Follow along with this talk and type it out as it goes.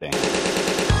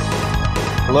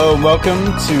Hello and welcome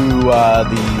to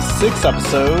the sixth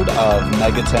episode of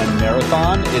Megaten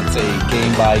Marathon. It's a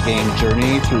game-by-game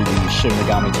journey through the Shin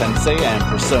Megami Tensei and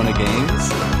Persona games.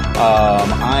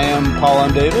 I am Paul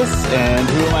M. Davis, and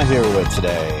who am I here with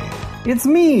today? It's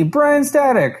me, Brian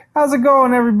Static. How's it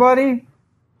going, everybody?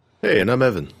 Hey, and I'm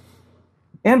Evan.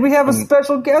 And we have a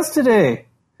special guest today.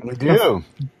 We do.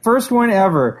 First one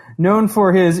ever. Known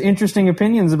for his interesting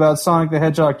opinions about Sonic the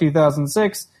Hedgehog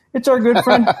 2006, it's our good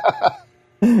friend...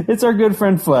 It's our good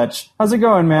friend Fletch. How's it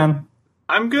going, man?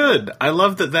 I'm good. I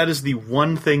love that is the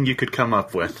one thing you could come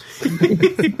up with.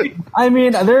 I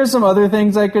mean, there are some other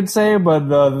things I could say,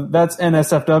 but that's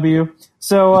NSFW.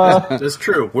 So that's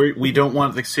true. We don't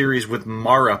want the series with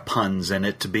Mara puns in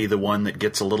it to be the one that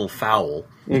gets a little foul.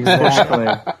 Exactly.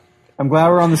 I'm glad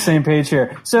we're on the same page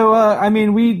here. So, I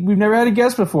mean, we've never had a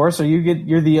guest before, so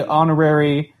you're the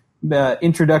honorary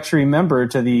introductory member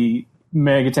to the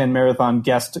Megaten Marathon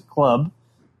Guest Club.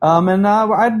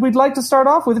 We'd like to start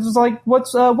off with just like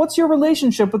what's your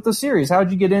relationship with the series?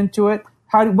 How'd you get into it?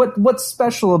 What's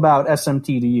special about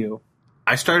SMT to you?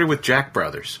 I started with Jack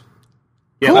Brothers.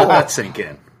 Yeah, cool. Let that sink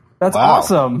in. That's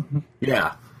awesome.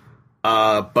 Yeah,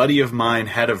 a buddy of mine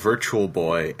had a Virtual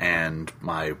Boy, and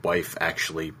my wife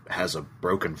actually has a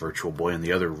broken Virtual Boy in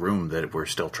the other room that we're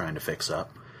still trying to fix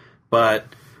up. But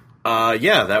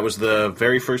yeah, that was the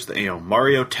very first thing. You know,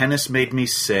 Mario Tennis made me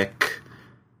sick.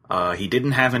 He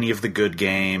didn't have any of the good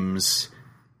games,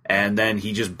 and then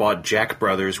he just bought Jack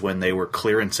Brothers when they were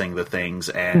clearancing the things,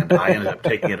 and I ended up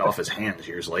taking it off his hands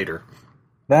years later.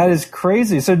 That is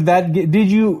crazy. So did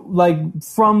you, like,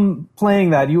 from playing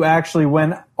that, you actually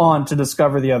went on to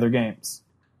discover the other games?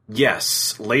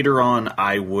 Yes. Later on,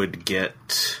 I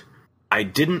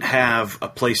didn't have a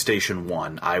PlayStation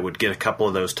 1. I would get a couple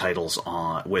of those titles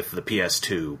with the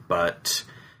PS2, but...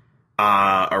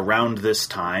 around this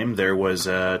time, there was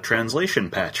a translation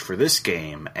patch for this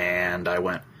game, and I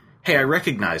went, hey, I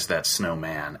recognize that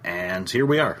snowman, and here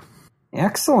we are.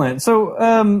 Excellent.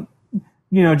 So,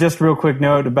 just real quick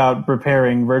note about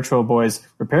repairing Virtual Boys.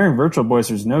 Repairing Virtual Boys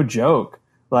is no joke.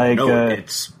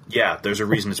 There's a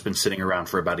reason it's been sitting around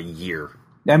for about a year.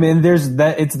 I mean,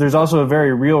 there's also a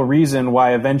very real reason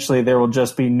why eventually there will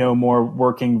just be no more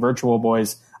working Virtual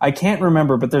Boys. I can't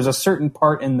remember, but there's a certain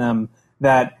part in them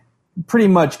that pretty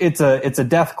much it's a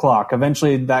death clock.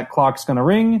 Eventually that clock's going to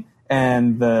ring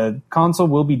and the console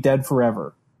will be dead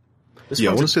forever. I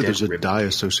want to say there's a die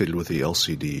associated with the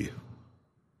LCD.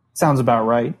 Sounds about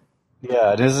right.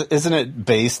 Yeah, isn't it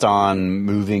based on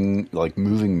moving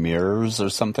mirrors or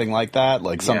something like that?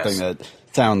 Like something that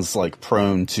sounds like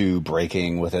prone to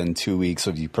breaking within 2 weeks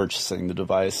of you purchasing the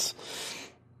device.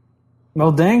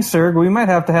 Well, dang, sir, we might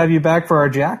have to have you back for our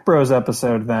Jack Bros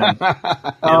episode then.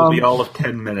 It'll be all of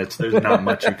 10 minutes. There's not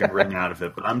much you can wring out of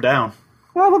it, but I'm down.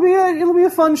 Well, it'll be a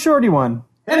fun shorty one.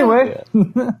 Anyway,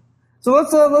 so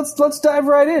let's dive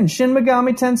right in. Shin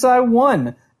Megami Tensei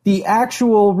 1, the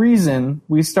actual reason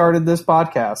we started this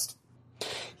podcast.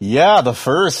 Yeah,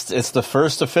 it's the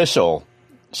first official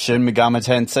Shin Megami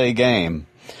Tensei game.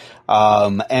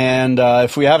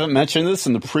 If we haven't mentioned this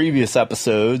in the previous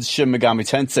episodes, Shin Megami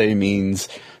Tensei means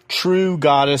true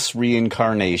goddess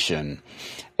reincarnation.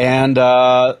 And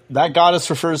that goddess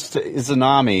refers to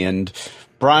Izanami. And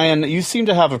Brian, you seem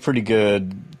to have a pretty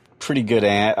good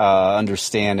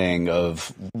understanding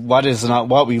of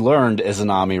what we learned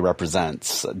Izanami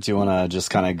represents. Do you want to just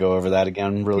kind of go over that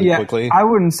again really quickly? I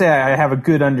wouldn't say I have a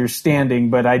good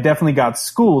understanding, but I definitely got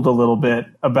schooled a little bit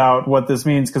about what this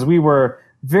means because we were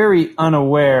very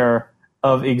unaware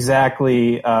of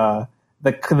exactly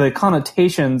the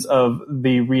connotations of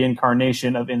the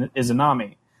reincarnation of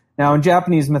Izanami. Now, in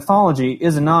Japanese mythology,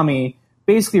 Izanami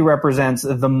basically represents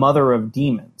the mother of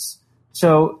demons.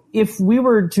 So if we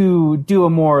were to do a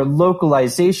more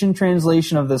localization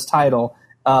translation of this title,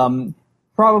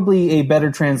 probably a better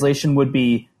translation would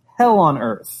be Hell on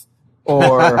Earth.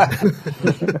 Or...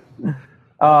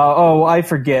 I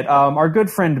forget. Our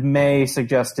good friend May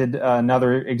suggested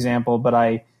another example, but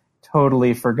I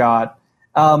totally forgot.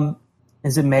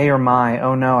 Is it May or Mai?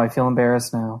 Oh no, I feel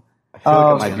embarrassed now. I feel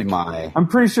like it might be Mai. I'm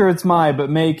pretty sure it's Mai, but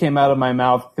May came out of my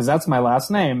mouth because that's my last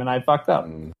name, and I fucked up.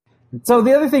 So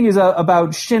the other thing is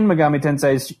about Shin Megami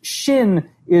Tensei. Shin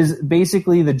is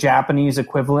basically the Japanese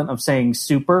equivalent of saying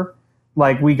super.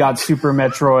 Like we got Super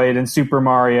Metroid and Super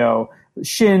Mario.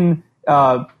 Shin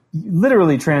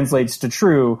literally translates to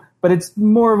true, but it's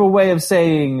more of a way of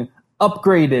saying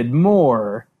upgraded,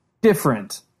 more,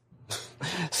 different.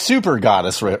 Super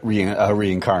goddess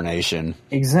reincarnation.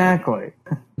 Exactly.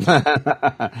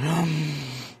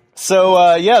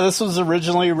 So, this was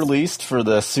originally released for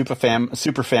the Super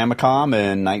Famicom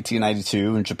in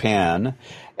 1992 in Japan,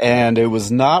 and it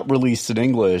was not released in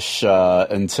English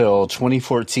until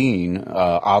 2014,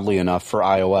 oddly enough, for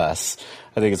iOS.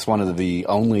 I think it's one of the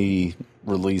only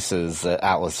releases that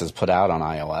Atlus has put out on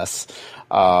iOS.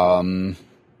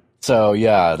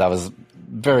 That was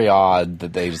very odd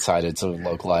that they decided to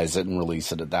localize it and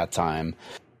release it at that time.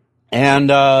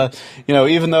 And,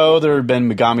 even though there had been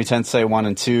Megami Tensei 1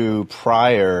 and 2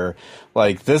 prior,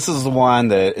 this is the one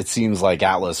that it seems like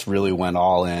Atlus really went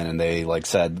all in, and they,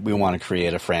 said, we want to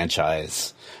create a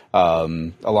franchise,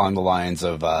 along the lines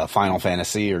of, Final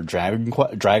Fantasy or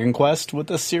Dragon Quest with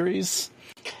this series.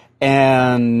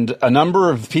 And a number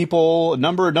of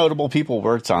notable people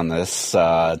worked on this,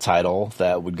 title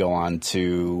that would go on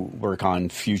to work on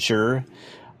future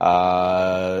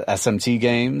SMT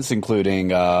games, including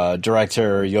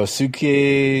director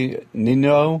Yosuke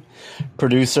Nino,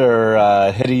 producer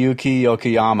Hideyuki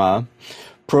Yokoyama,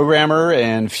 programmer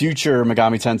and future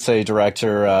Megami Tensei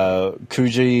director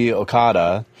Kuji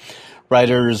Okada,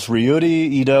 writers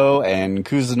Ryuji Ito and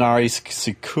Kuzunari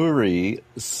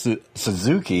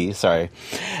Suzuki,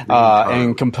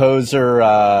 and composer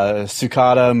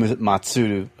Sukada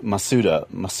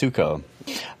Masuko.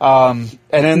 And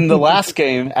in the last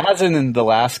game,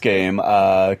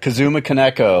 Kazuma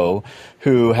Kaneko,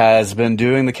 who has been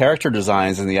doing the character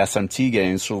designs in the SMT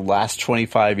games for the last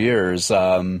 25 years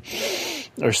or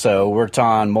so, worked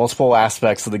on multiple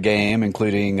aspects of the game,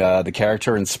 including the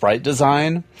character and sprite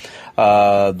design,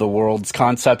 the world's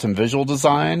concept and visual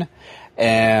design,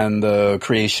 and the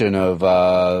creation of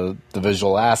the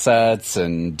visual assets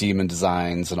and demon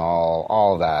designs and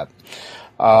all of that.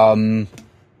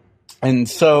 And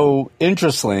so,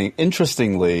 interestingly,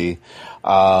 Megami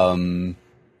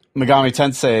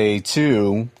Tensei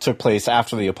 2 took place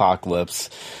after the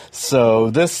apocalypse. So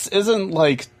this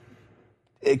isn't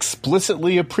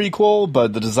explicitly a prequel,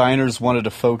 but the designers wanted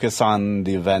to focus on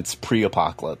the events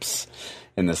pre-apocalypse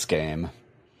in this game.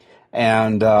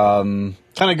 And kind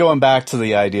of going back to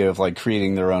the idea of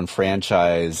creating their own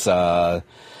franchise, in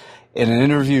an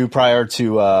interview prior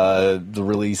to the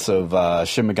release of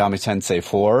Shin Megami Tensei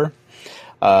 4,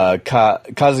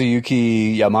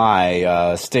 Kazuyuki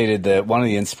Yamai stated that one of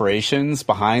the inspirations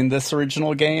behind this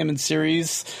original game and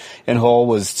series in whole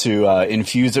was to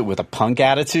infuse it with a punk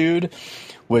attitude,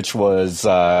 which was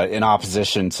in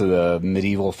opposition to the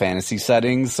medieval fantasy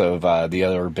settings of the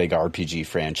other big RPG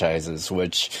franchises,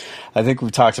 which I think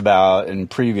we've talked about in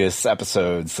previous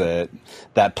episodes,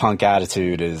 that punk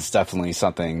attitude is definitely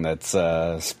something that's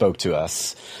spoke to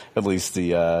us, at least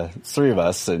the three of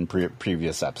us in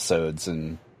previous episodes,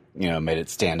 and made it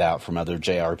stand out from other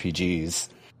JRPGs.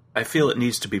 I feel it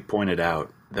needs to be pointed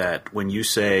out that when you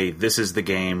say this is the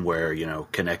game where,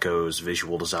 Kaneko's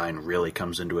visual design really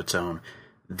comes into its own,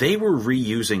 they were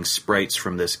reusing sprites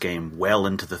from this game well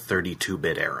into the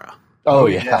 32-bit era. Oh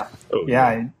yeah.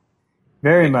 Yeah,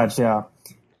 very much, yeah.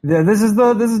 This is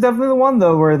definitely the one,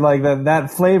 though, where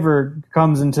that flavor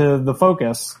comes into the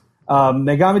focus.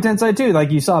 Megami Tensei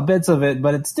 2, you saw bits of it,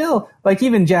 but it's still,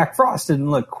 even Jack Frost didn't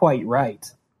look quite right.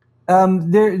 I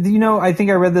think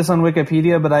I read this on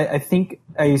Wikipedia, but I think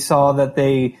I saw that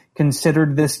they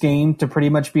considered this game to pretty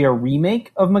much be a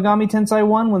remake of Megami Tensei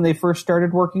 1 when they first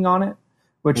started working on it,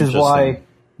 which is why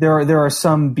there are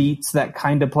some beats that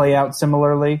kind of play out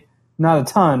similarly. Not a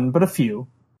ton, but a few.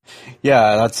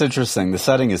 Yeah, that's interesting. The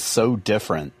setting is so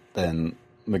different than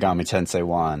Megami Tensei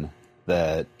 1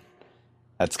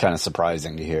 that's kind of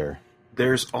surprising to hear.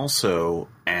 There's also,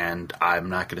 and I'm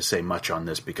not going to say much on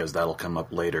this because that'll come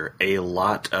up later, a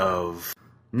lot of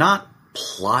not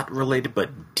plot-related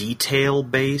but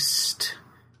detail-based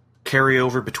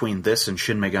carryover between this and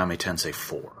Shin Megami Tensei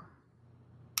 4.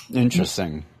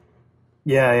 Interesting.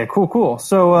 Yeah, cool.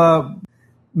 So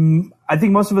I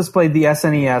think most of us played the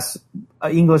SNES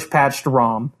English patched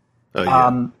ROM. Oh,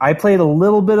 yeah. I played a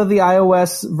little bit of the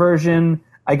iOS version.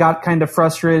 I got kind of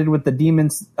frustrated with the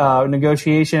Demon's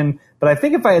negotiation, but I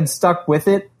think if I had stuck with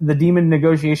it, the Demon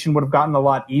negotiation would have gotten a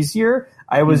lot easier.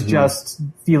 I was just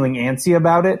feeling antsy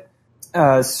about it.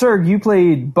 Serg, you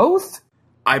played both?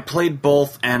 I played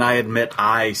both, and I admit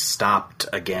I stopped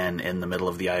again in the middle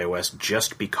of the iOS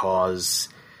just because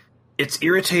it's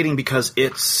irritating, because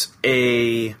it's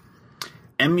a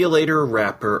emulator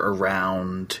wrapper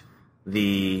around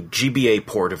the GBA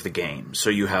port of the game. So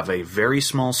you have a very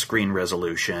small screen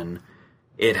resolution.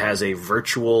 It has a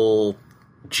virtual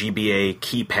GBA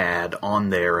keypad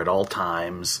on there at all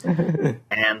times.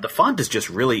 And the font is just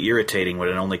really irritating when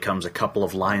it only comes a couple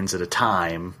of lines at a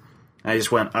time. I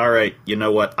just went, all right, you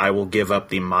know what? I will give up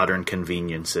the modern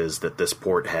conveniences that this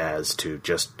port has to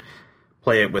just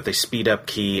play it with a speed-up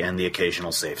key and the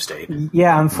occasional save state.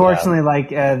 Yeah, unfortunately,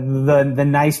 the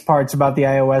nice parts about the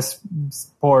iOS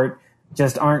port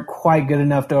just aren't quite good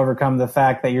enough to overcome the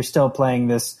fact that you're still playing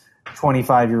this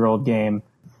 25-year-old game.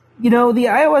 The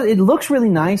iOS, it looks really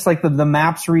nice, like the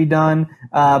map's redone,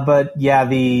 but yeah,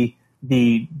 the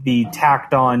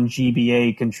tacked on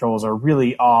GBA controls are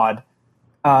really odd.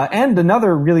 And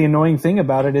another really annoying thing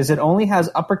about it is it only has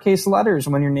uppercase letters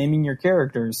when you're naming your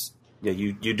characters. Yeah,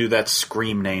 you do that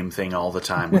scream name thing all the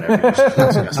time whenever you're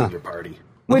discussing your party.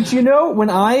 Which, when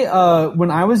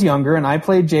I was younger and I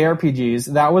played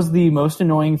JRPGs, that was the most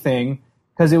annoying thing,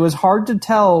 because it was hard to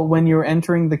tell when you were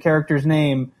entering the character's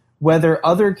name whether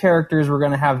other characters were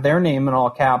going to have their name in all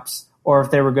caps or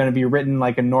if they were going to be written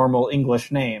like a normal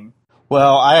English name.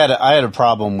 Well, I had a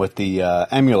problem with the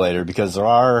emulator, because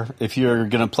if you're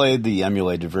going to play the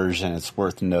emulated version, it's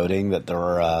worth noting that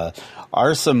there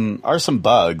are some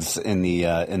bugs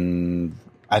in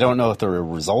I don't know if they're a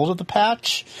result of the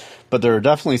patch, but there are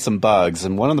definitely some bugs.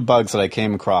 And one of the bugs that I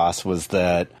came across was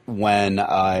that when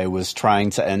I was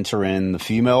trying to enter in the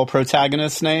female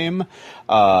protagonist's name,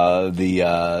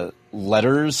 the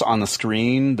letters on the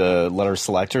screen, the letter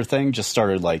selector thing, just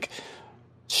started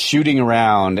shooting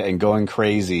around and going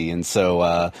crazy. And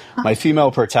so my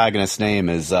female protagonist's name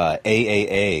is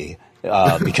AAA.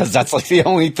 Because that's the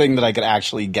only thing that I could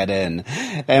actually get in.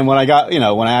 And when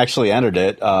I actually entered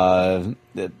it,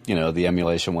 the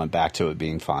emulation went back to it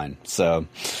being fine. So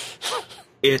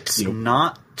it's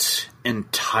not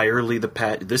entirely the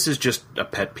pet. This is just a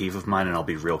pet peeve of mine, and I'll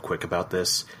be real quick about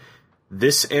this.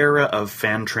 This era of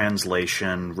fan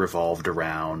translation revolved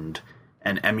around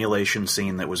an emulation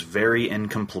scene that was very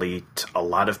incomplete. A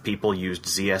lot of people used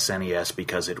ZSNES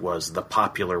because it was the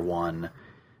popular one,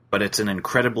 but it's an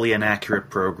incredibly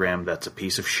inaccurate program that's a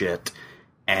piece of shit,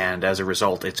 and as a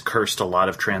result, it's cursed a lot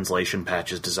of translation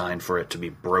patches designed for it to be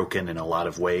broken in a lot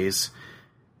of ways.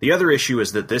 The other issue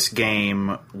is that this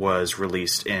game was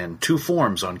released in 2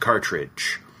 forms on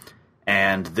cartridge,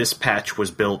 and this patch was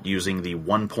built using the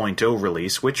 1.0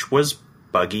 release, which was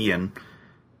buggy and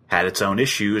had its own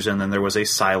issues, and then there was a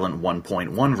silent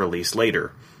 1.1 release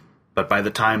later. But by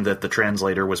the time that the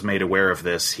translator was made aware of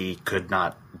this, he could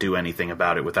not do anything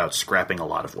about it without scrapping a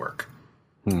lot of work.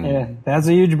 Yeah, that's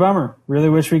a huge bummer. Really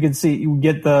wish we could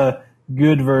get the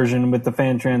good version with the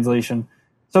fan translation.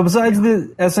 So besides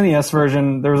the SNES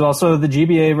version, there was also the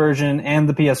GBA version and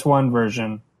the PS1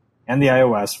 version and the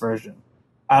iOS version.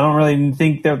 I don't really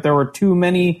think that there were too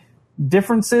many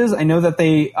differences. I know that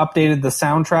they updated the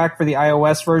soundtrack for the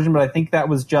iOS version, but I think that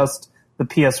was just the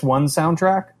PS1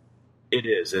 soundtrack. It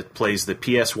is. It plays the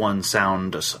PS1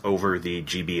 sound over the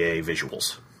GBA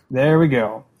visuals. There we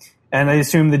go. And I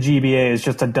assume the GBA is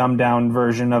just a dumbed-down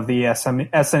version of the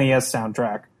SNES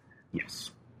soundtrack.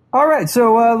 Yes. All right,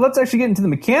 so let's actually get into the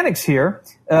mechanics here.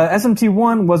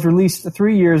 SMT1 was released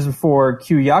 3 years before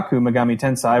Kyu-Yaku Megami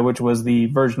Tensei, which was the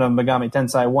version of Megami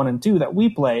Tensei 1 and 2 that we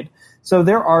played. So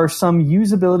there are some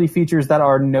usability features that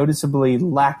are noticeably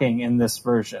lacking in this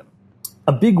version.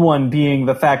 A big one being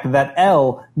the fact that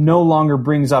L no longer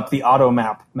brings up the auto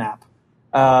map.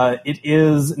 It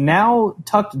is now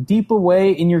tucked deep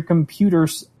away in your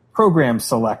computer's program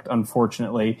select,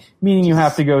 unfortunately, meaning you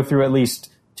have to go through at least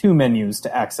 2 menus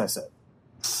to access it.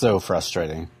 So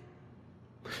frustrating.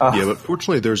 Yeah, but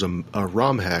fortunately there's a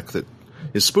ROM hack that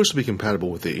is supposed to be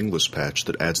compatible with the English patch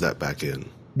that adds that back in.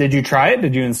 Did you try it?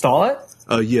 Did you install it?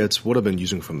 Yeah, it's what I've been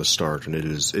using from the start, and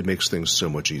it makes things so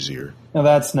much easier. Oh,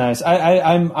 that's nice.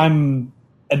 I'm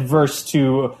adverse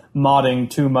to modding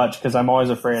too much because I'm always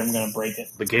afraid I'm going to break it.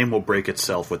 The game will break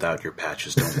itself without your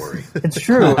patches, don't worry. It's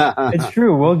true. It's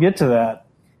true. We'll get to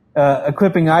that.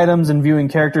 Equipping items and viewing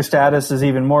character status is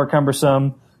even more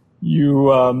cumbersome.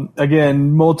 You,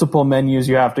 again, multiple menus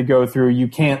you have to go through. You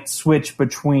can't switch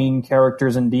between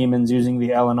characters and demons using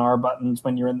the L and R buttons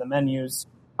when you're in the menus.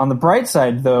 On the bright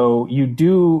side, though, you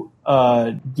do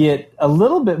get a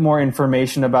little bit more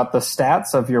information about the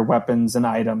stats of your weapons and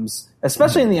items,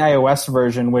 especially in the iOS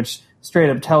version, which straight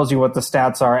up tells you what the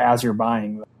stats are as you're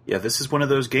buying them. Yeah, this is one of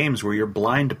those games where you're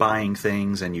blind buying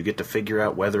things and you get to figure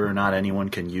out whether or not anyone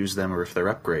can use them or if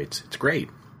they're upgrades. It's great.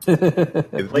 This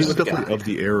is definitely of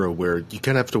the era where you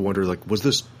kind of have to wonder,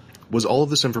 was all of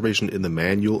this information in the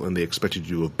manual and they expected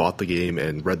you to have bought the game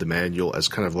and read the manual as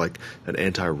kind of like an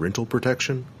anti-rental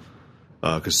protection?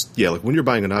 Because, when you're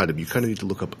buying an item, you kind of need to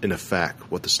look up in a FAQ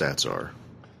what the stats are.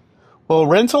 Well,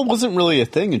 rental wasn't really a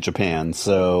thing in Japan,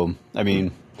 so, I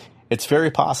mean, it's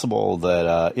very possible that,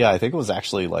 I think it was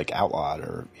actually, outlawed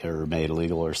or made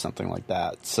illegal or something like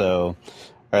that. So,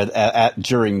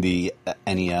 during the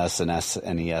NES and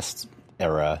SNES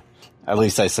era. At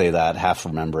least I say that, half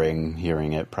remembering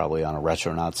hearing it probably on a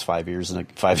Retronauts 5 years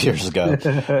ago.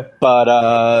 But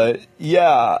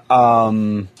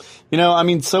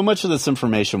so much of this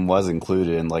information was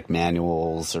included in like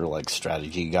manuals or like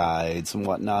strategy guides and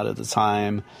whatnot at the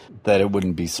time that it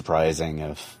wouldn't be surprising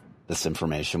if this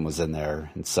information was in there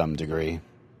in some degree.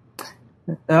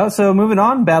 So moving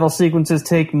on, battle sequences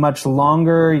take much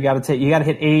longer. You got to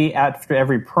hit A after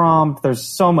every prompt. There's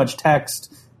so much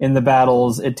text in the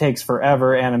battles, it takes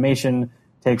forever. Animation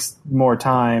takes more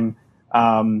time,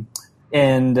 when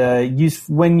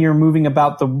you're moving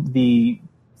about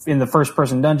in the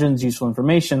first-person dungeons, useful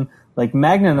information like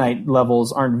Magnanite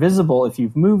levels aren't visible if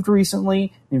you've moved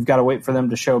recently. You've got to wait for them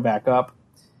to show back up.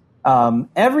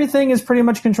 Everything is pretty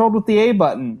much controlled with the A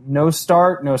button. No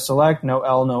start, no select, no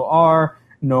L, no R,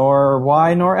 nor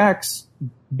Y, nor X.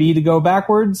 B to go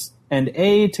backwards, and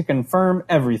A to confirm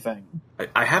everything.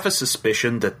 I have a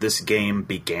suspicion that this game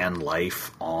began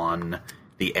life on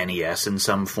the NES in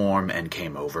some form and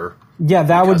came over. Yeah,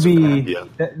 that would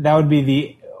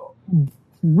be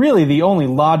really the only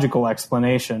logical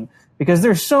explanation, because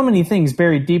there's so many things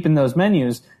buried deep in those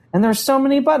menus, and there's so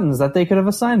many buttons that they could have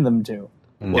assigned them to.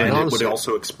 Well, and it would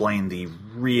also explain the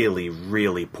really,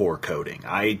 really poor coding.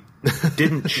 I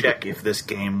didn't check if this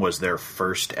game was their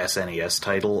first SNES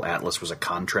title. Atlas was a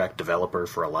contract developer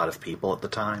for a lot of people at the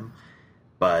time.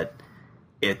 But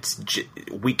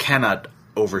we cannot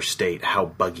overstate how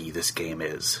buggy this game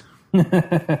is.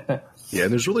 Yeah,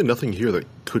 and there's really nothing here that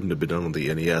couldn't have been done on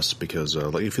the NES, because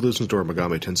like if you listen to our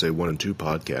Megami Tensei 1 and 2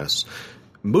 podcasts,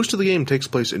 most of the game takes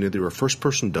place in either a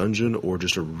first-person dungeon or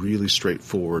just a really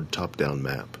straightforward top-down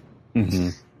map. Mm-hmm.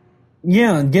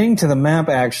 Yeah, getting to the map,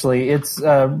 actually, it's,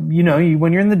 when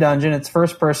you're in the dungeon, it's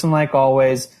first-person like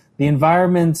always. The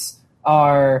environments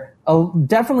are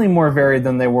definitely more varied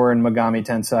than they were in Megami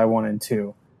Tensei 1 and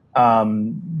 2.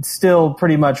 Still,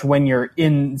 pretty much when you're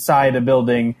inside a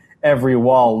building, every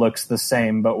wall looks the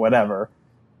same, but whatever.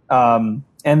 And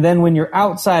then when you're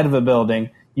outside of a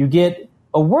building, you get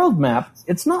a world map.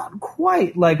 It's not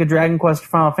quite like a Dragon Quest or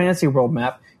Final Fantasy world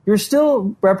map. You're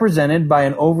still represented by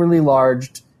an overly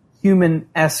large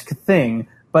human-esque thing,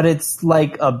 but it's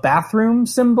like a bathroom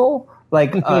symbol.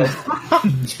 It's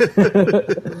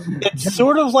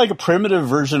sort of like a primitive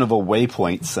version of a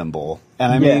waypoint symbol.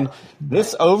 And I mean,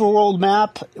 this overworld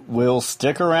map will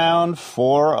stick around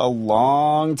for a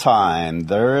long time.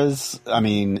 It's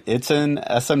in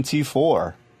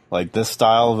SMT4, like this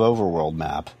style of overworld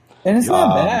map. And it's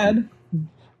not bad.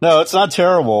 No, it's not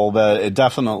terrible, but it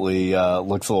definitely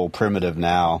looks a little primitive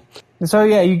now. So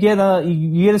yeah, you get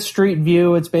a street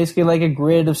view. It's basically like a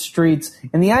grid of streets.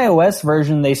 In the iOS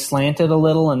version, they slant it a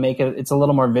little and it's a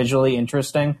little more visually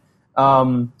interesting.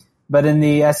 But in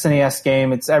the SNES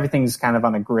game, everything's kind of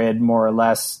on a grid, more or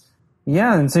less.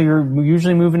 Yeah, and so you're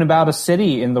usually moving about a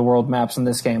city in the world maps in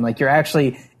this game. Like you're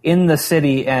actually in the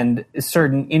city, and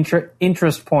certain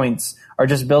interest points are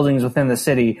just buildings within the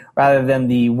city, rather than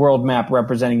the world map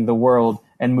representing the world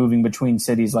and moving between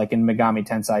cities like in Megami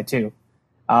Tensei 2.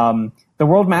 The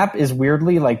world map is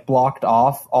weirdly blocked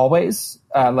off always,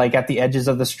 at the edges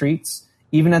of the streets,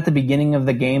 even at the beginning of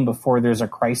the game before there's a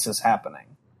crisis happening.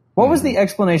 What was the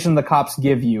explanation the cops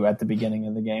give you at the beginning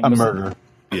of the game? A murder.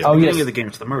 Yeah. Oh, yes. The beginning of the game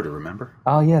is the murder, remember?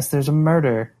 Oh, yes, there's a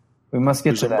murder. We must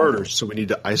get to that. There's a murder, so we need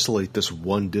to isolate this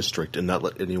one district and not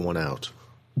let anyone out.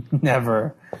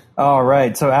 Never. All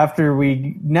right. So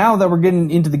now that we're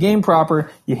getting into the game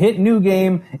proper, you hit new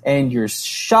game and you're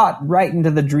shot right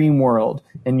into the dream world,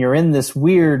 and you're in this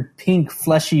weird pink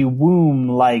fleshy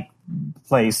womb-like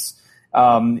place.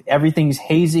 Everything's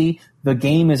hazy. The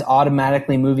game is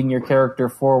automatically moving your character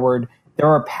forward. There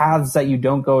are paths that you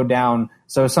don't go down.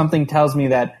 So something tells me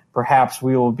that perhaps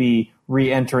we will be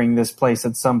re-entering this place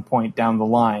at some point down the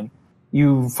line.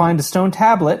 You find a stone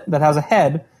tablet that has a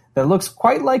head that looks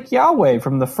quite like Yahweh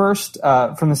from the second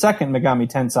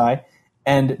Megami Tensei,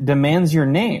 and demands your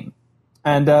name.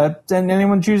 And did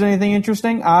anyone choose anything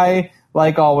interesting? I,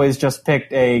 like always, just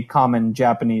picked a common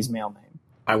Japanese male name.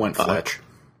 I went Fletch.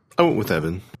 I went with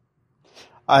Evan.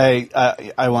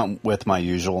 I went with my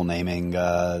usual naming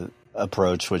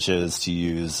approach, which is to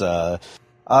use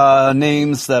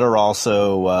names that are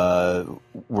also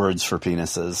words for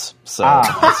penises. So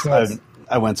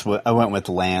I went with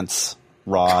Lance,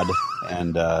 Rod,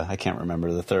 and I can't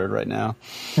remember the third right now.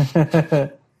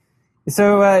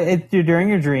 So during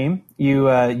your dream,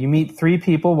 you meet three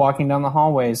people walking down the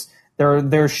hallways.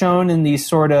 They're shown in these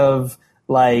sort of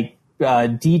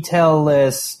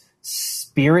detailless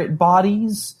spirit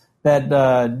bodies that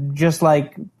just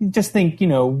think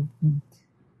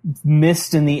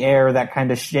mist in the air that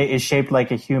kind of is shaped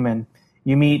like a human.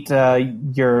 You meet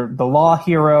the law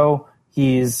hero.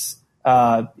 He's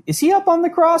is he up on the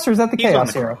cross, or is that the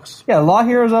chaos hero? Cross. Yeah, the law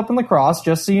hero's up on the cross.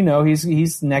 Just so you know,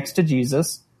 he's next to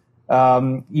Jesus.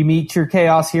 You meet your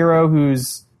chaos hero,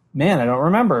 who's I don't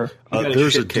remember.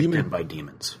 There's a demon in by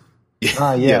demons.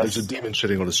 Yeah, there's a demon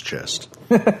shitting on his chest.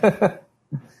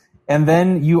 And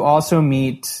then you also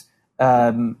meet.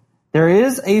 There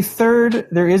is a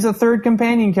third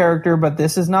companion character, but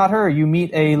this is not her. You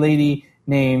meet a lady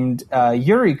named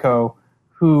Yuriko,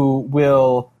 who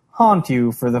will haunt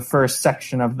you for the first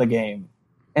section of the game.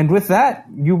 And with that,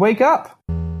 you wake up.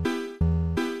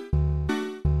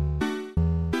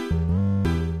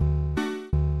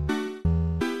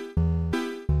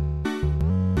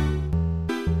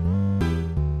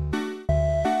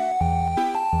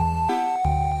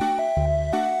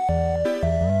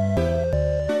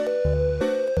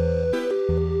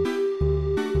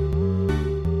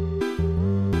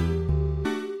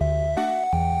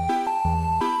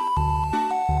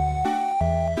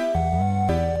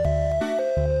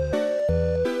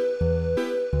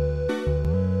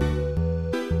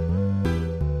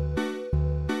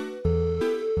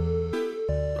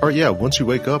 Once you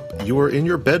wake up, you are in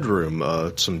your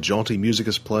bedroom. Some jaunty music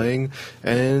is playing,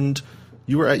 and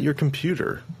you are at your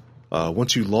computer.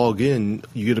 Once you log in,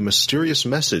 you get a mysterious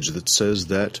message that says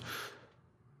that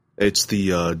it's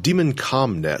the Demon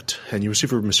Comnet, and you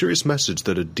receive a mysterious message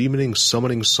that a demoning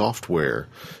summoning software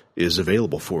is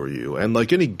available for you. And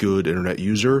like any good internet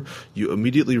user, you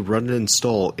immediately run and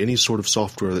install any sort of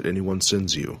software that anyone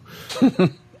sends you.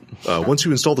 Once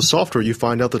you install the software, you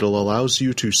find out that it allows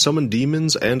you to summon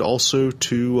demons and also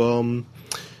to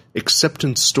accept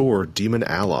and store demon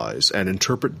allies and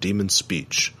interpret demon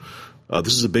speech.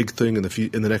 This is a big thing in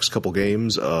the next couple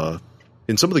games.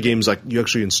 In some of the games, you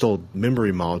actually install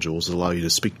memory modules that allow you to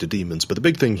speak to demons. But the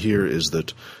big thing here is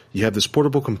that you have this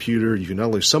portable computer. You can not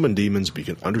only summon demons, but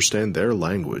you can understand their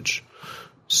language.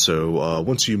 So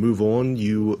once you move on,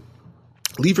 you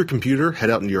leave your computer, head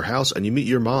out into your house, and you meet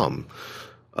your mom.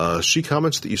 She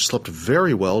comments that you slept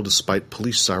very well despite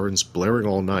police sirens blaring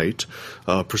all night,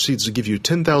 proceeds to give you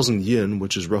 10,000 yen,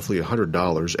 which is roughly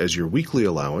 $100, as your weekly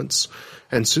allowance,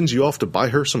 and sends you off to buy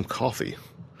her some coffee.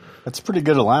 That's a pretty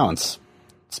good allowance,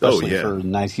 especially for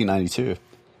 1992.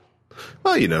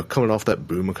 Well, coming off that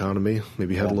boom economy,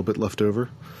 maybe had a little bit left over.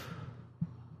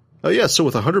 So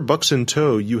with $100 in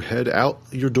tow, you head out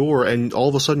your door, and all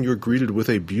of a sudden you're greeted with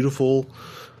a beautiful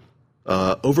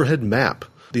overhead map.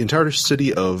 The entire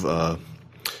city of, I'm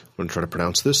going to try to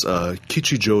pronounce this,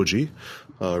 Kichijoji,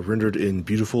 rendered in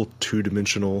beautiful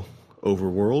two-dimensional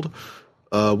overworld.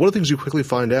 One of the things you quickly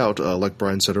find out, like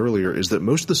Brian said earlier, is that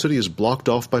most of the city is blocked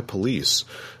off by police.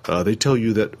 They tell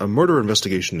you that a murder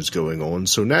investigation is going on,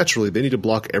 so naturally they need to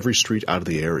block every street out of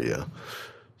the area.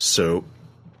 So,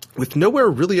 with nowhere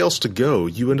really else to go,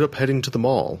 you end up heading to the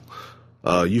mall.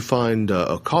 You find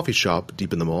a coffee shop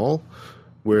deep in the mall,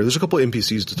 where there's a couple of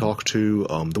NPCs to talk to.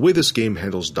 The way this game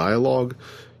handles dialogue,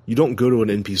 you don't go to an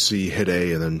NPC, hit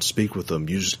A, and then speak with them.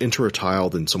 You just enter a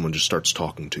tile, then someone just starts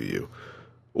talking to you.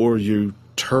 Or you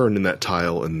turn in that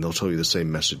tile, and they'll tell you the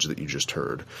same message that you just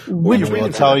heard. Which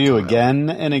will tell you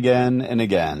again and again and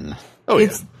again. Oh,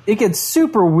 yeah. It gets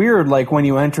super weird, like when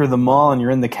you enter the mall and you're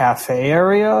in the cafe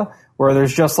area, where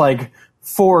there's just like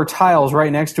 4 tiles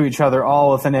right next to each other,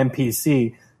 all with an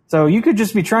NPC. So you could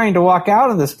just be trying to walk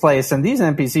out of this place, and these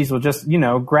NPCs will just,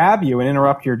 grab you and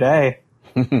interrupt your day.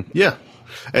 Yeah.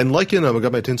 And like in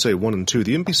Megami Tensei 1 and 2,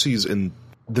 the NPCs in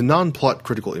the non-plot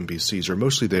critical NPCs are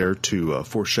mostly there to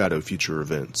foreshadow future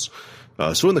events.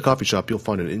 So in the coffee shop, you'll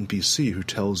find an NPC who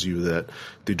tells you that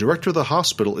the director of the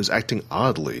hospital is acting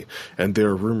oddly, and there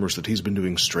are rumors that he's been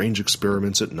doing strange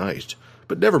experiments at night.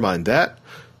 But never mind that.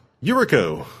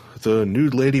 Yuriko, the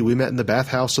nude lady we met in the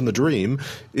bathhouse in the dream,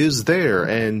 is there,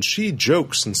 and she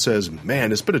jokes and says,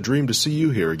 "Man, it's been a dream to see you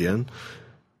here again."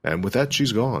 And with that,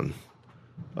 she's gone.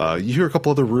 You hear a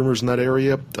couple other rumors in that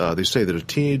area. They say that a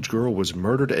teenage girl was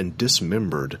murdered and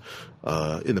dismembered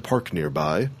in the park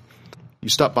nearby. You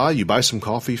stop by, you buy some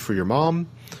coffee for your mom,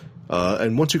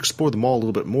 and once you explore the mall a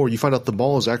little bit more, you find out the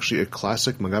mall is actually a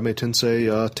classic Megami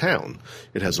Tensei town.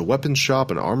 It has a weapons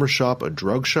shop, an armor shop, a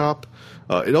drug shop.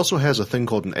 It also has a thing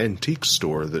called an antique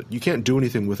store that you can't do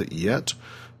anything with it yet,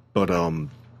 but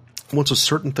once a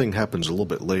certain thing happens a little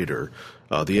bit later,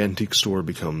 the antique store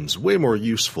becomes way more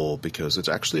useful because it's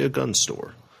actually a gun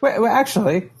store. Well,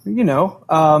 actually,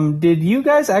 did you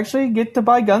guys actually get to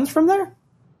buy guns from there?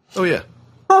 Oh, yeah.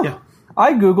 Huh. Yeah.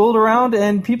 I Googled around,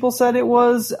 and people said it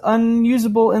was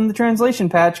unusable in the translation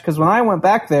patch, because when I went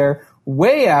back there,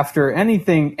 way after any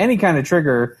kind of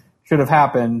trigger should have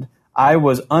happened, I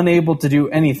was unable to do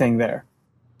anything there.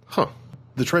 Huh.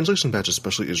 the translation patch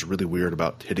especially is really weird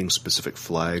about hitting specific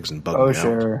flags and bugging Oh, out.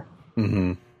 sure.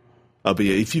 Mm-hmm. But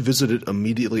yeah, if you visit it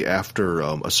immediately after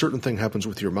a certain thing happens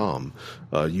with your mom,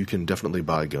 you can definitely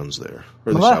buy guns there.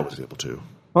 Or at least I was able to.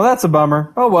 Well, that's a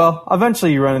bummer. Oh, well,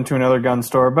 eventually you run into another gun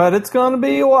store, but it's going to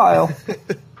be a while.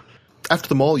 After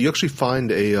the mall, you actually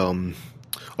find a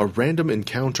random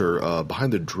encounter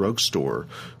behind the drugstore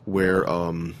where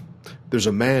there's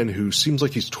a man who seems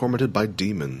like he's tormented by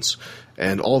demons.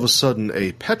 And all of a sudden,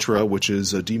 a Petra, which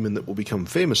is a demon that will become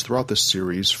famous throughout this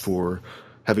series for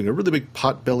having a really big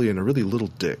pot belly and a really little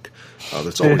dick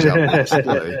that's always out on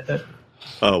display,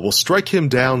 will strike him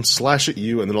down, slash at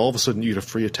you, and then all of a sudden you get a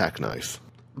free attack knife.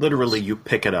 Literally, you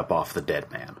pick it up off the dead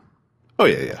man. Oh,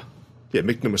 yeah. Yeah,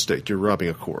 make no mistake, you're robbing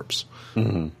a corpse.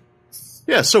 Mm-hmm.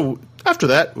 Yeah, so after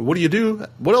that, what do?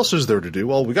 What else is there to do?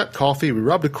 Well, we got coffee, we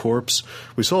robbed a corpse,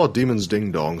 we saw a demon's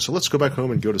ding-dong, so let's go back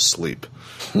home and go to sleep.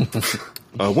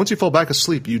 Once you fall back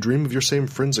asleep, you dream of your same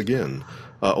friends again.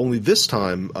 Only this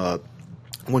time,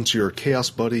 once your Chaos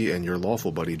Buddy and your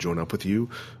Lawful Buddy join up with you,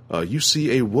 you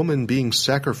see a woman being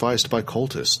sacrificed by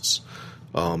cultists.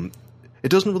 It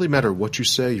doesn't really matter what you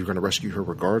say, you're going to rescue her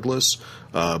regardless,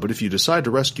 but if you decide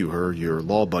to rescue her, your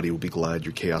Law Buddy will be glad,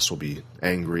 your Chaos will be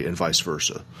angry, and vice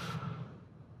versa.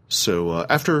 So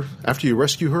after you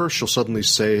rescue her, she'll suddenly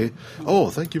say,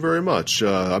 "Oh, thank you very much,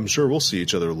 I'm sure we'll see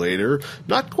each other later.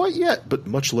 Not quite yet, but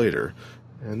much later."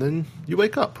 And then you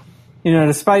wake up. You know,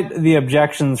 despite the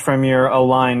objections from your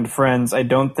aligned friends, I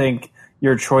don't think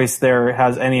your choice there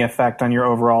has any effect on your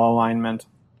overall alignment.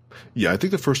 Yeah, I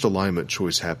think the first alignment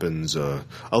choice happens a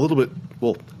little bit,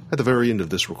 well, at the very end of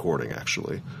this recording,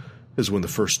 actually, is when the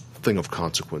first thing of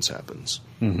consequence happens.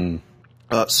 Mm-hmm.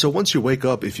 So once you wake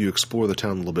up, if you explore the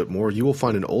town a little bit more, you will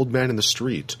find an old man in the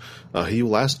street. He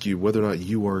will ask you whether or not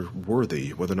you are worthy,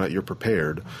 whether or not you're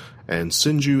prepared, and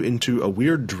send you into a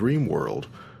weird dream world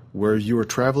where you are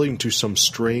traveling to some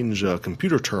strange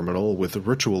computer terminal with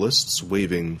ritualists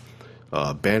waving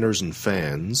banners and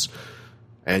fans,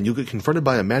 and you'll get confronted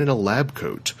by a man in a lab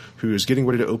coat who is getting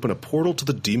ready to open a portal to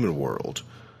the demon world.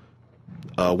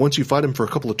 Once you fight him for a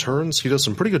couple of turns, he does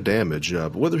some pretty good damage,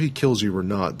 but whether he kills you or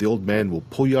not, the old man will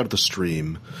pull you out of the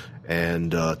stream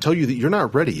and tell you that you're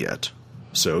not ready yet.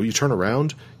 So you turn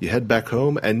around, you head back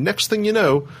home, and next thing you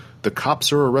know, the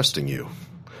cops are arresting you.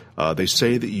 They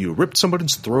say that you ripped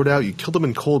somebody's throat out, you killed them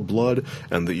in cold blood,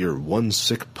 and that you're one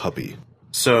sick puppy.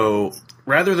 So,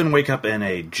 rather than wake up in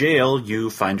a jail, you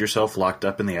find yourself locked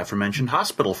up in the aforementioned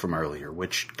hospital from earlier,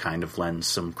 which kind of lends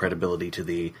some credibility to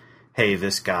the, hey,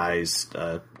 this guy's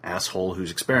asshole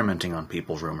who's experimenting on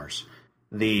people rumors.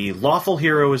 The lawful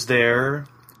hero is there,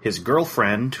 his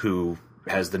girlfriend, who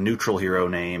has the neutral hero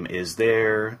name, is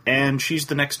there, and she's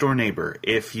the next-door neighbor.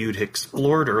 If you'd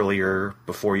explored earlier,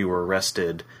 before you were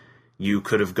arrested, you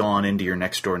could have gone into your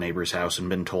next-door neighbor's house and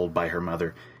been told by her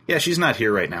mother, yeah, she's not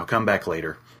here right now, come back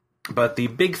later. But the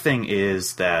big thing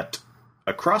is that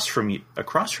across from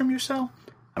your cell?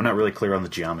 I'm not really clear on the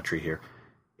geometry here.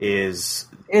 It's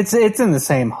in the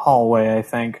same hallway, I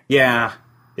think. Yeah,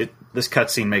 this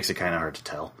cutscene makes it kind of hard to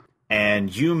tell.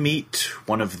 And you meet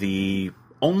one of the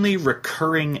only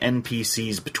recurring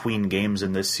NPCs between games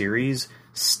in this series,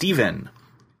 Steven.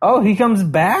 Oh, he comes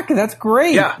back? That's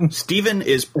great. Yeah, Steven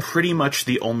is pretty much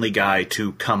the only guy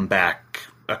to come back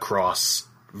across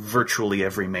virtually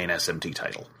every main SMT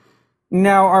title.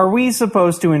 Now, are we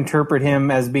supposed to interpret him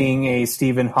as being a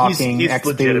Stephen Hawking He's XP?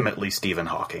 legitimately Stephen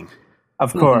Hawking.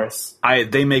 Of course.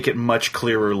 They make it much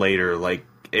clearer later, like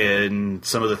in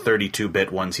some of the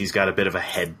 32-bit ones, he's got a bit of a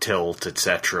head tilt,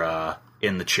 etc.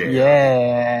 in the chair.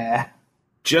 Yeah.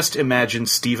 Just imagine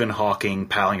Stephen Hawking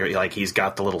palling, like he's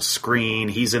got the little screen,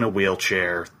 he's in a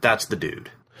wheelchair. That's the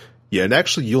dude. Yeah, and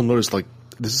actually you'll notice, like,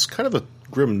 this is kind of a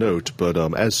grim note, but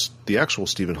as the actual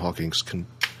Stephen Hawking's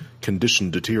condition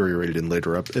deteriorated in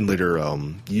later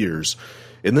years,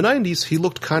 in the 90s he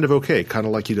looked kind of okay, kind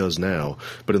of like he does now,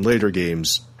 but in later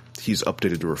games he's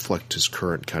updated to reflect his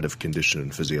current kind of condition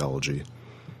and physiology.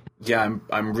 Yeah,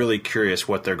 I'm really curious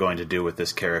what they're going to do with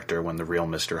this character when the real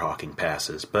Mr. Hawking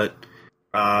passes, but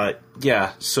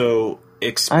yeah, so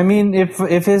I mean,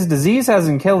 if his disease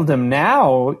hasn't killed him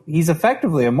now, he's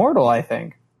effectively immortal, I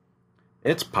think.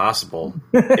 It's possible.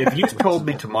 If you told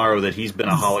me tomorrow that he's been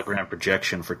a hologram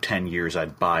projection for 10 years,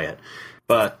 I'd buy it.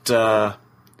 But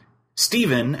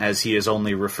Steven, as he is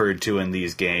only referred to in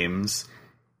these games,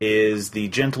 is the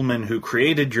gentleman who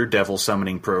created your devil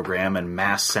summoning program and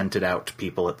mass sent it out to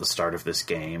people at the start of this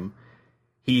game.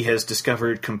 He has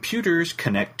discovered computers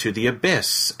connect to the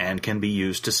Abyss and can be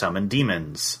used to summon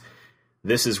demons.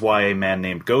 This is why a man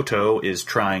named Goto is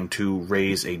trying to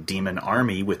raise a demon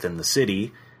army within the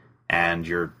city, and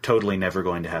you're totally never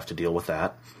going to have to deal with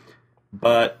that.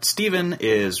 But Steven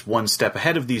is one step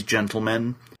ahead of these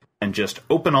gentlemen and just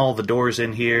open all the doors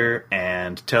in here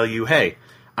and tell you, hey,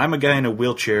 I'm a guy in a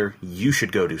wheelchair, you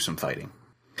should go do some fighting.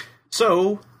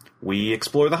 So, we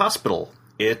explore the hospital.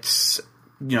 It's,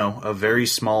 a very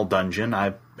small dungeon.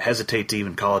 I hesitate to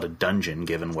even call it a dungeon,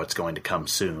 given what's going to come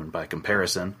soon by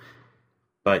comparison.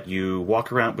 But you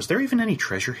walk around. Was there even any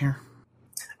treasure here?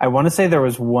 I want to say there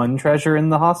was one treasure in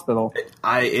the hospital.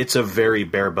 It's a very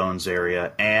bare-bones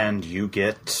area, and you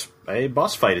get a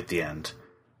boss fight at the end,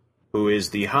 who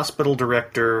is the hospital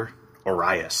director,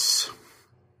 Orias.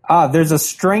 There's a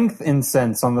strength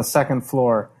incense on the second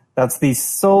floor. That's the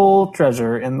sole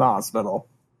treasure in the hospital.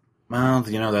 Well,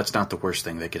 that's not the worst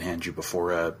thing they could hand you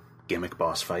before a gimmick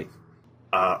boss fight.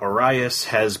 Orias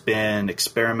has been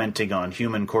experimenting on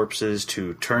human corpses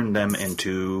to turn them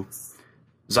into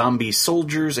zombie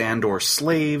soldiers and or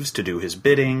slaves to do his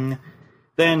bidding.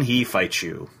 Then he fights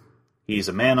you. He's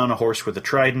a man on a horse with a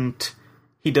trident.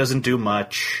 He doesn't do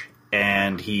much,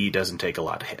 and he doesn't take a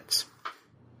lot of hits.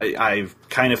 I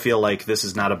kind of feel like this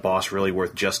is not a boss really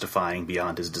worth justifying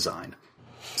beyond his design.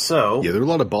 So yeah, there are a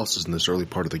lot of bosses in this early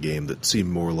part of the game that seem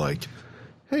more like,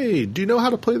 hey, do you know how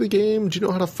to play the game? Do you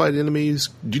know how to fight enemies?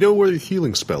 Do you know where the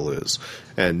healing spell is?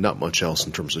 And not much else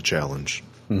in terms of challenge.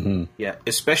 Mm-hmm. Yeah,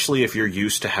 especially if you're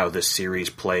used to how this series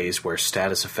plays, where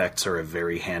status effects are a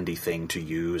very handy thing to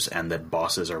use and that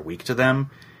bosses are weak to them,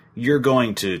 you're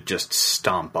going to just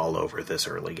stomp all over this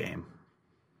early game.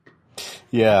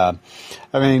 Yeah.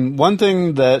 I mean, one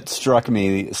thing that struck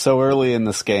me so early in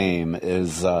this game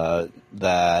is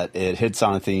that it hits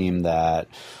on a theme that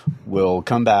will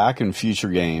come back in future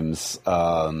games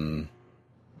and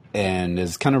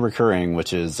is kind of recurring,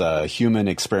 which is human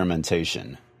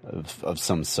experimentation of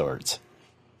some sort.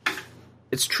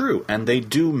 It's true, and they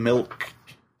do milk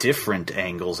different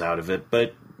angles out of it,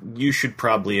 but you should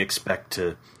probably expect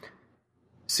to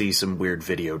see some weird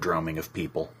video droming of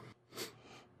people.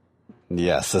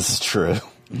 Yes, this is true.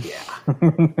 Yeah.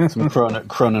 Some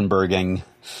Cronenberging.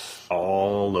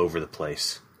 All over the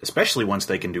place. Especially once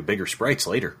they can do bigger sprites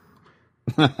later.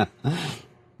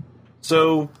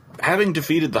 So, having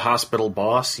defeated the hospital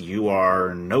boss, you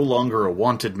are no longer a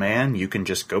wanted man. You can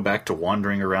just go back to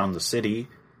wandering around the city.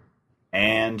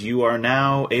 And you are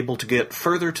now able to get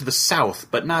further to the south,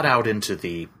 but not out into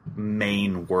the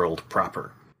main world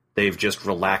proper. They've just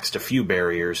relaxed a few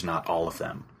barriers, not all of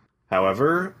them.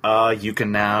 However, you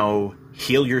can now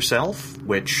heal yourself,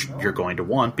 which you're going to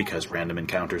want because random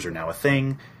encounters are now a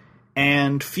thing,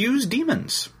 and fuse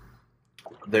demons.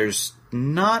 There's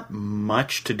not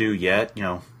much to do yet,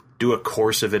 do a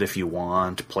course of it if you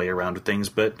want, play around with things,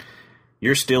 but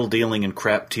you're still dealing in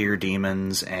crap tier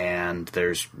demons, and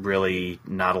there's really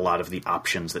not a lot of the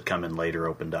options that come in later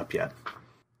opened up yet.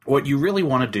 What you really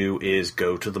want to do is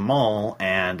go to the mall,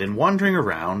 and in wandering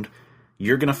around,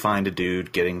 you're going to find a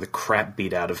dude getting the crap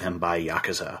beat out of him by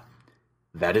Yakuza.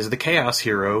 That is the Chaos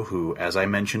Hero, who, as I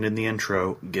mentioned in the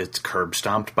intro, gets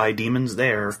curb-stomped by demons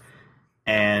there,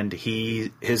 and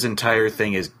his entire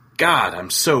thing is, God,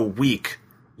 I'm so weak.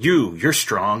 You're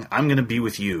strong. I'm going to be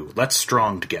with you. Let's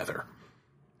strong together.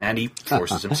 And he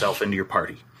forces himself into your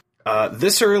party.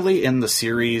 This early in the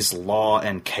series, Law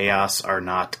and Chaos are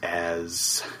not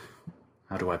as...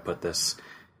 how do I put this?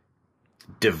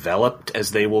 Developed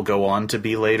as they will go on to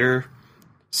be later.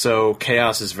 So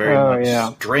Chaos is very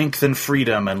much strength and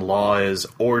freedom, and Law is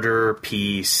order,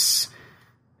 peace,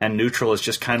 and Neutral is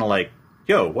just kind of like,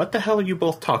 yo, what the hell are you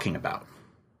both talking about?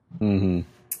 Mm-hmm.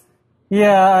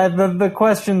 Yeah, the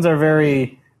questions are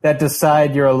that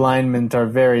decide your alignment are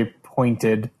very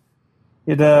pointed.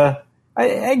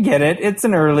 I get it. It's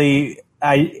an early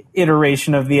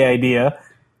iteration of the idea,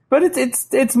 but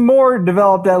it's more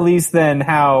developed at least than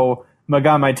how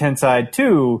Megami Tensei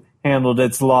 2 handled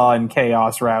its Law and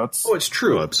Chaos routes. Oh, it's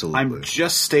true. Oh, absolutely. I'm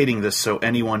just stating this so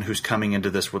anyone who's coming into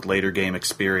this with later game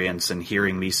experience and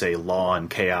hearing me say Law and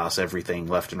Chaos, everything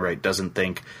left and right, doesn't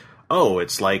think, oh,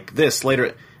 it's like this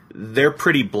later. They're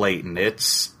pretty blatant.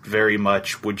 It's very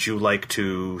much, would you like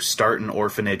to start an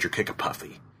orphanage or kick a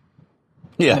puffy?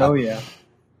 Yeah. Oh, yeah.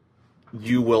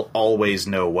 You will always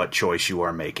know what choice you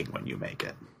are making when you make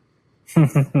it.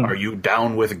 Are you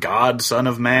down with God, son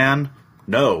of man?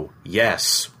 No.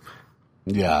 Yes.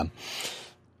 Yeah.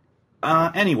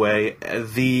 Anyway,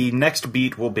 the next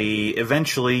beat will be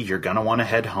eventually you're going to want to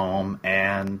head home,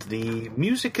 and the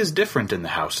music is different in the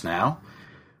house now.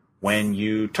 When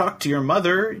you talk to your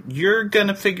mother, you're going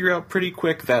to figure out pretty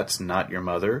quick that's not your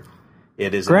mother.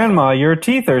 It is Grandma, your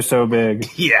teeth are so big.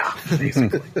 Yeah,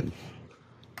 basically.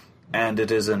 And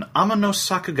it is an Amano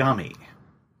Sakagami,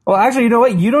 Well, actually, you know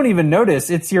what? You don't even notice.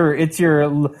 It's your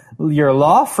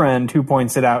law friend who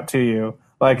points it out to you.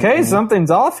 Like, hey,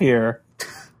 something's off here.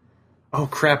 Oh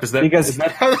crap! Is that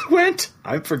how that went?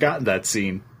 I've forgotten that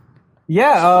scene.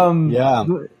 Yeah. Yeah.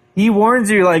 He warns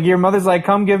you, like, your mother's like,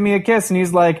 come give me a kiss. And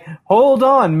he's like, hold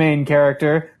on, main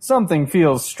character. Something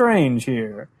feels strange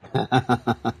here.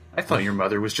 I thought your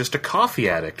mother was just a coffee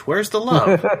addict. Where's the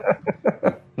love?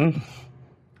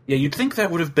 Yeah, you'd think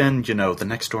that would have been, the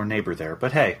next door neighbor there.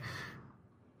 But hey,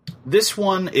 this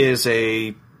one is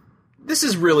this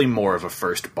is really more of a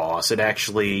first boss. It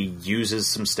actually uses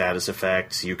some status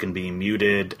effects. You can be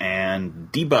muted, and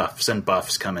debuffs and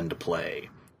buffs come into play.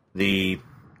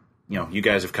 You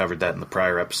guys have covered that in the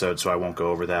prior episode, so I won't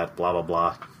go over that, blah, blah,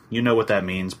 blah. You know what that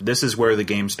means. This is where the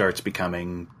game starts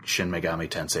becoming Shin Megami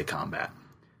Tensei Combat.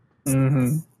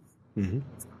 Mm-hmm.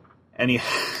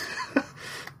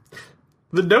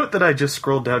 The note that I just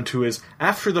scrolled down to is,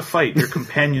 after the fight, your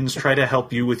companions try to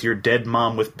help you with your dead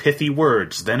mom with pithy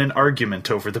words, then an argument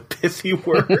over the pithy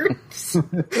words.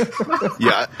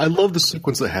 Yeah, I love the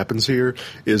sequence that happens here,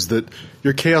 is that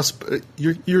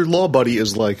your law buddy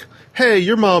is like, hey,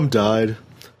 your mom died.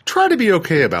 Try to be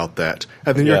okay about that.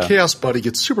 And then your chaos buddy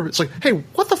gets super... It's like, hey,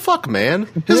 what the fuck, man?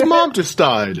 His mom just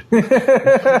died. You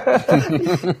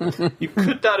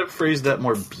could not have phrased that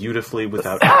more beautifully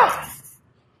without...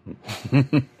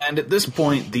 And at this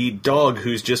point, the dog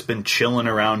who's just been chilling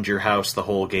around your house the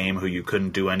whole game, who you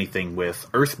couldn't do anything with,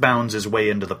 earthbounds his way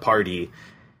into the party,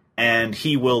 and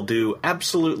he will do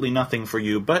absolutely nothing for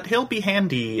you, but he'll be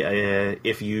handy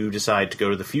if you decide to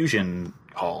go to the fusion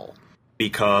hall.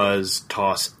 Because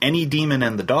toss any demon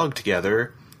and the dog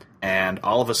together, and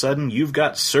all of a sudden you've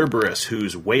got Cerberus,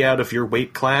 who's way out of your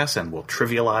weight class and will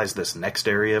trivialize this next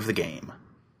area of the game.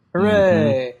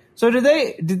 Hooray! So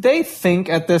did they think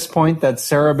at this point that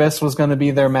Cerberus was going to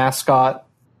be their mascot?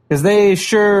 Because they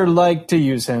sure like to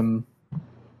use him.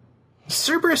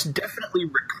 Cerberus definitely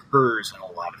recurs in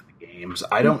a lot of the games.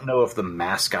 I don't know if the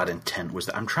mascot intent was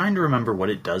that. I'm trying to remember what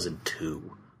it does in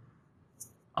 2.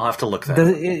 I'll have to look that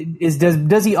up.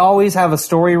 Does he always have a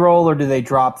story role, or do they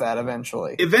drop that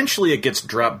eventually? Eventually it gets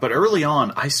dropped, but early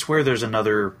on, I swear there's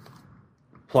another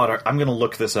plot. I'm going to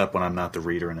look this up when I'm not the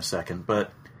reader in a second,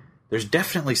 but there's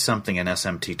definitely something in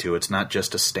SMT2. It's not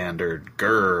just a standard,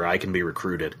 grr, I can be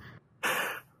recruited.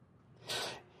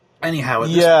 Anyhow,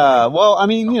 well, I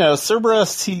mean,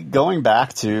 Cerberus, going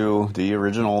back to the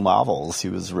original novels, he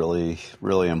was really,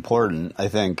 really important. I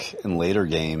think in later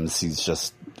games, he's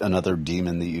just another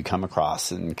demon that you come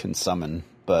across and can summon.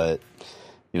 But,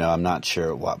 I'm not sure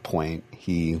at what point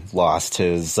he lost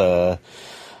his sort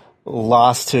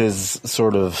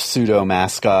of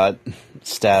pseudo-mascot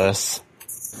status.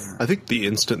 I think the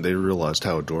instant they realized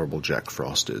how adorable Jack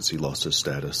Frost is, he lost his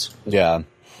status. Yeah.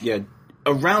 Yeah.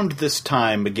 Around this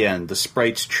time, again, the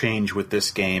sprites change with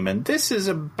this game, and this is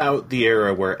about the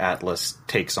era where Atlas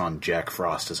takes on Jack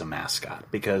Frost as a mascot.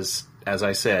 Because, as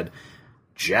I said,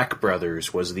 Jack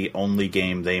Brothers was the only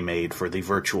game they made for the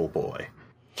Virtual Boy.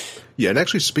 Yeah, and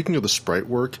actually, speaking of the sprite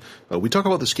work, we talk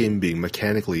about this game being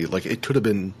mechanically, like, it could have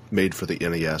been made for the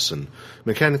NES, and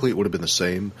mechanically it would have been the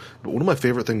same. But one of my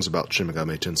favorite things about Shin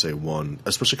Megami Tensei 1,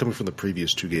 especially coming from the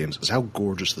previous 2 games, is how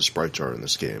gorgeous the sprites are in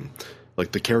this game.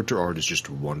 Like, the character art is just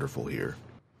wonderful here.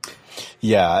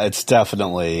 Yeah, it's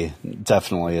definitely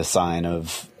a sign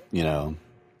of,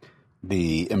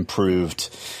 the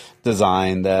improved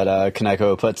design that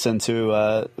Kaneko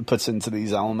puts into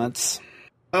these elements.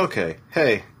 Okay,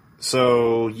 hey,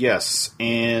 so yes,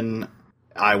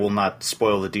 I will not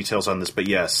spoil the details on this, but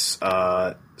yes,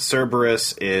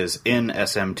 Cerberus is in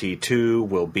SMT2,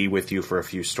 will be with you for a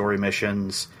few story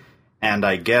missions, and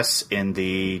I guess in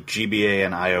the GBA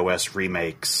and iOS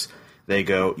remakes, they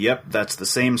go, yep, that's the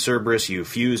same Cerberus you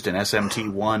fused in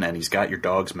SMT1, and he's got your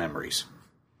dog's memories.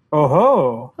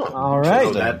 Oh-ho, all right.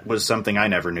 So that was something I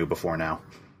never knew before now.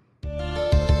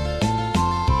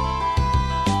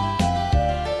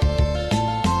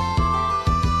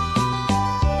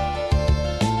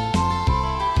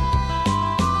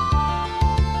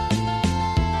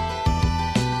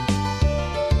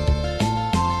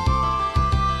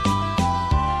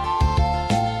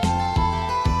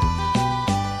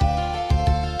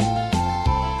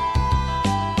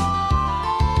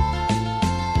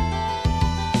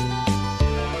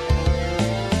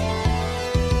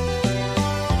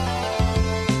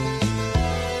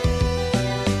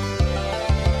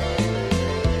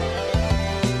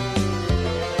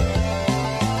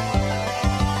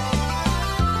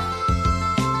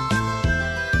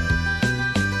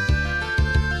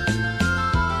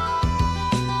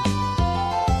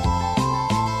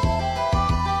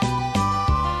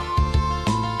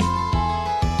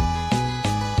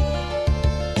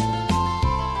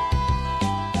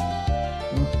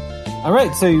 All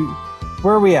right, so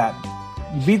where are we at?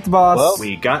 You beat the boss. Well,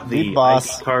 We got the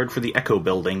boss. ID card for the Echo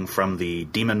Building from the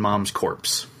Demon Mom's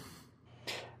corpse.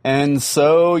 And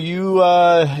so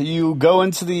you go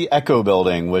into the Echo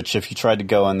Building, which if you tried to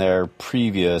go in there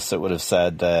previous, it would have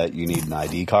said that you need an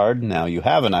ID card. Now you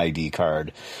have an ID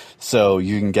card, so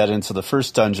you can get into the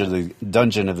first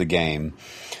dungeon of the game,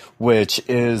 which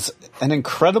is an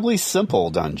incredibly simple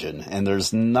dungeon, and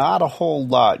there's not a whole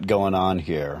lot going on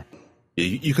here.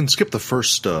 You can skip the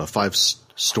first 5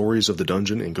 stories of the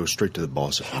dungeon and go straight to the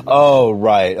boss. Oh,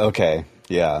 right. Okay.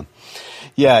 Yeah.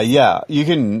 You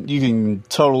can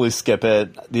totally skip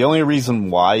it. The only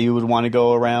reason why you would want to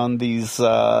go around these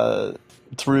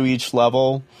through each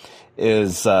level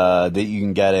is that you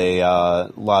can get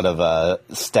a lot of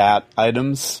stat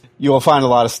items. You will find a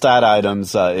lot of stat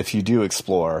items if you do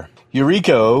explore.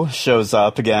 Yuriko shows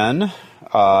up again,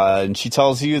 and she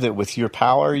tells you that with your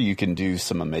power, you can do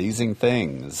some amazing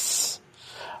things.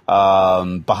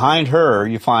 Behind her,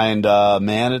 you find a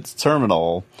man at the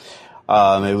terminal.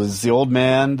 It was the old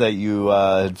man that you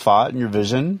had fought in your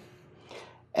vision,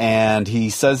 and he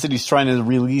says that he's trying to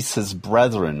release his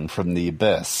brethren from the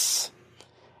abyss.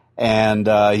 And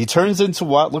he turns into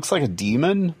what looks like a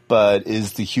demon, but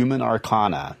is the human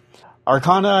Arcana.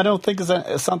 Arcana, I don't think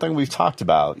is something we've talked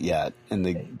about yet in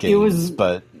the games,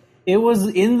 but it was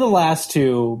in the last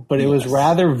 2, but it was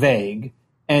rather vague.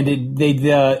 And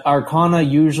the Arcana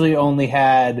usually only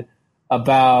had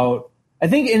about, I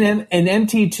think in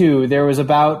MT2 there was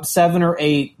about 7 or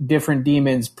 8 different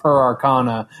demons per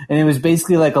Arcana, and it was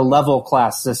basically like a level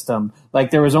class system. Like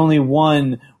there was only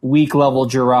one weak level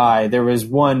Jirai, there was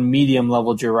one medium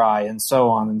level Jirai, and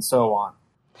so on and so on.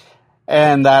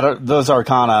 And those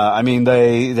Arcana, I mean,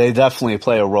 they definitely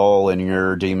play a role in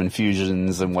your demon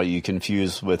fusions and what you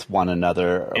confuse with one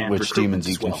another, And which demons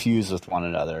you confuse with one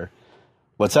another.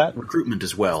 What's that? Recruitment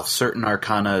as well. Certain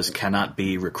Arcanas cannot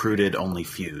be recruited, only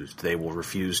fused. They will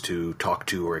refuse to talk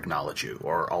to or acknowledge you,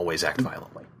 or always act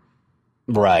violently.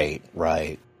 Right.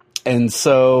 And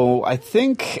so I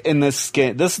think in this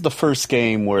game, this is the first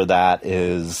game where that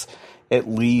is at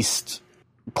least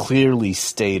clearly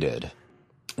stated.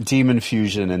 Demon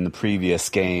fusion in the previous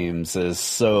games is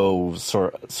so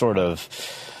sort of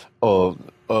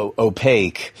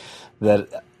opaque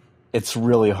that it's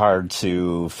really hard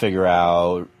to figure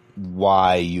out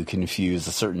why you confuse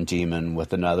a certain demon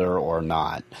with another or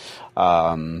not.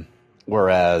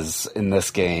 Whereas in this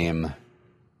game,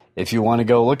 if you want to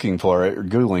go looking for it or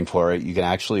Googling for it, you can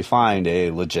actually find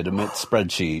a legitimate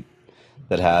spreadsheet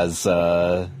that has,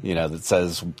 that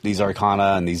says these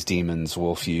Arcana and these demons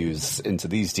will fuse into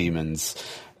these demons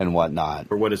and whatnot.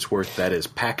 For what it's worth, that is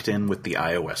packed in with the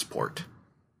iOS port.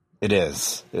 It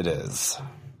is.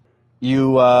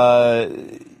 You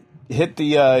hit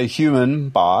the human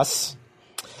boss,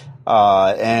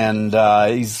 and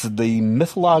he's the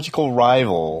mythological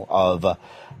rival of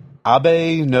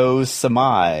Abe no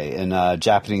Samai in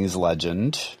Japanese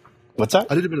legend. What's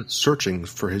that? I did a bit of searching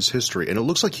for his history, and it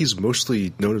looks like he's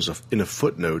mostly known as in a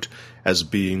footnote as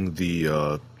being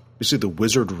the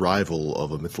wizard rival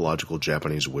of a mythological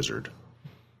Japanese wizard.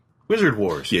 Wizard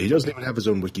Wars. Yeah, he doesn't even have his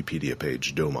own Wikipedia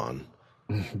page, Domon.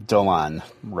 Domon,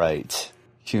 right.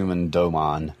 Human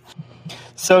Domon.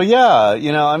 So yeah,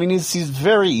 he's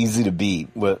very easy to beat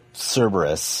with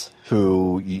Cerberus,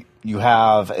 who you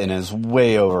have and is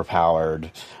way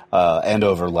overpowered and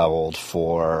overleveled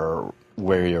for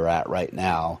where you're at right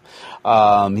now.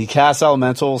 He casts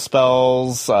elemental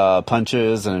spells,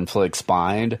 punches, and inflicts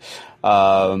bind,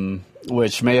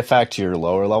 which may affect your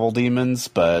lower level demons,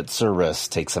 but Cerberus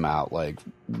takes them out like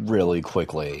really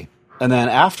quickly. And then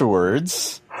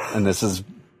afterwards, and this is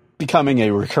becoming a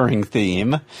recurring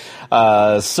theme,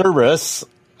 Cerberus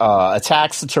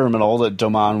attacks the terminal that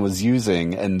Domon was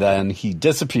using, and then he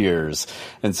disappears.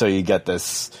 And so you get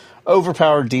this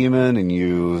overpowered demon, and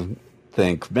you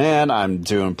think, man, I'm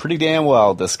doing pretty damn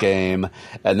well at this game.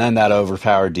 And then that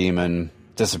overpowered demon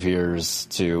disappears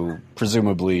to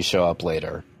presumably show up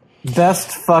later.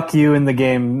 Best fuck you in the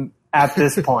game at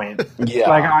this point. Yeah.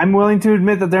 Like, I'm willing to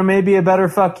admit that there may be a better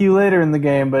fuck you later in the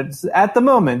game, but at the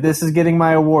moment, this is getting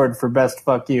my award for best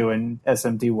fuck you in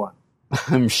SMT1.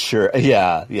 I'm sure.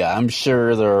 Yeah. I'm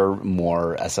sure there are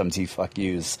more SMT fuck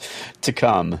yous to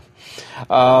come.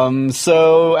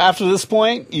 So after this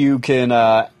point, you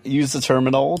can use the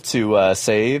terminal to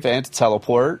save and to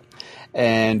teleport,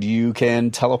 and you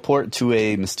can teleport to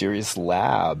a mysterious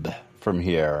lab from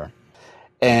here.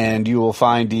 And you will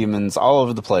find demons all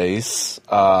over the place.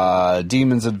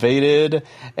 Demons invaded,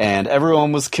 and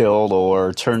everyone was killed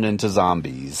or turned into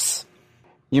zombies.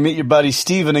 You meet your buddy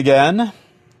Steven again,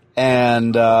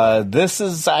 And this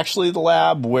is actually the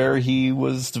lab where he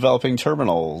was developing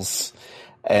terminals.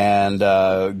 And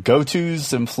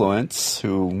GoTo's influence,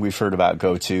 who we've heard about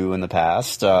GoTo in the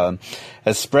past,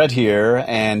 has spread here,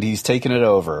 and he's taken it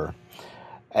over.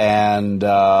 And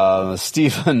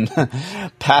Stephen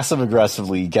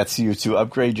passive-aggressively gets you to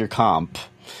upgrade your comp,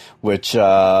 which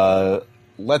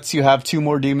lets you have 2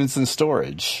 more demons in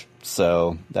storage.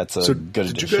 So that's a good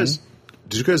addition.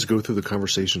 Did you guys go through the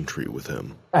conversation tree with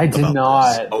him? I did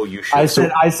not. This? Oh, you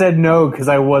should. I said no because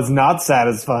I was not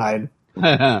satisfied.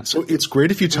 So it's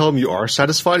great if you tell him you are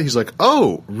satisfied. He's like,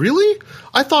 "Oh, really?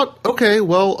 I thought, okay,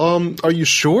 well, are you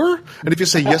sure?" And if you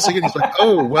say yes again, he's like,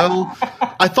 "Oh, well,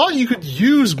 I thought you could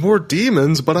use more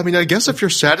demons, but I mean, I guess if you're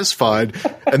satisfied,"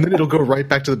 and then it'll go right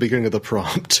back to the beginning of the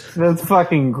prompt. That's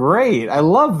fucking great. I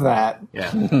love that.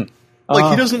 Yeah.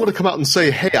 Like, he doesn't want to come out and say,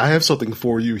 "Hey, I have something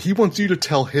for you." He wants you to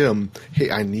tell him,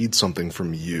 "Hey, I need something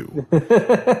from you."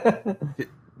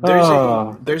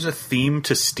 There's a theme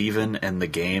to Steven and the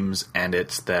games, and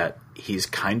it's that he's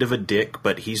kind of a dick,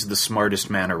 but he's the smartest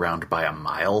man around by a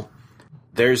mile.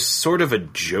 There's sort of a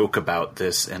joke about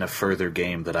this in a further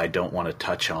game that I don't want to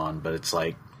touch on, but it's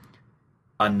like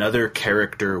another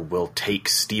character will take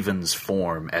Steven's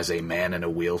form as a man in a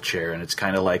wheelchair, and it's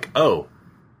kind of like, oh,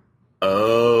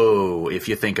 if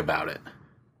you think about it.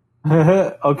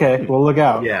 Okay, we'll look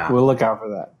out. Yeah. We'll look out for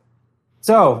that.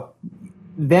 So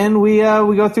then we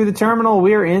go through the terminal.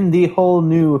 We're in the whole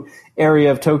new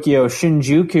area of Tokyo,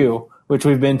 Shinjuku, which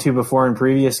we've been to before in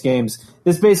previous games.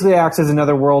 This basically acts as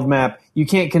another world map. You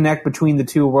can't connect between the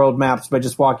 2 world maps by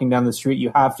just walking down the street.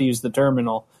 You have to use the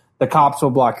terminal. The cops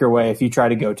will block your way if you try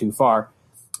to go too far.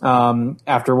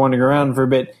 After wandering around for a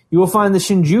bit, you will find the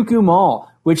Shinjuku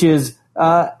Mall, which is,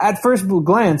 at first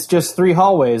glance, just 3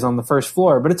 hallways on the first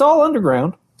floor, but it's all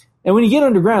underground. And when you get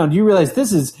underground, you realize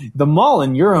the mall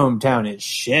in your hometown is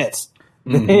shit.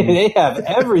 Mm-hmm. They have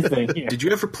everything here. Did you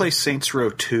ever play Saints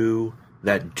Row 2,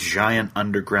 that giant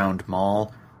underground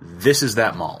mall? This is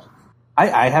that mall.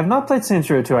 I have not played Saints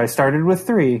Row 2. I started with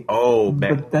 3. Oh,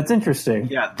 man. But that's interesting.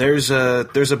 Yeah, there's a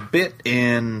bit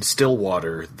in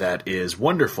Stillwater that is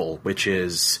wonderful, which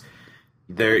is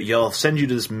you'll send you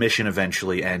to this mission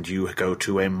eventually, and you go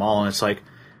to a mall, and it's like,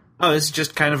 oh, it's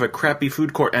just kind of a crappy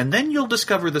food court. And then you'll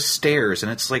discover the stairs,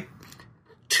 and it's like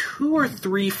 2 or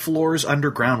 3 floors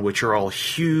underground, which are all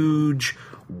huge,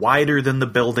 wider than the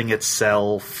building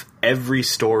itself. Every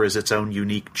store is its own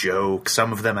unique joke.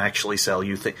 Some of them actually sell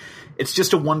you things. It's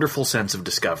just a wonderful sense of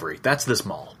discovery. That's this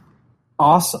mall.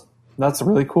 Awesome. That's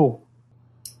really cool.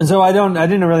 So I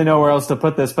didn't really know where else to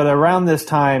put this, but around this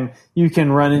time, you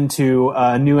can run into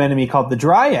a new enemy called the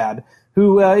Dryad,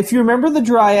 who, if you remember the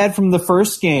Dryad from the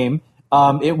first game,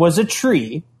 it was a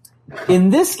tree. In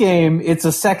this game, it's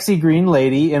a sexy green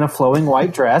lady in a flowing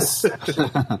white dress.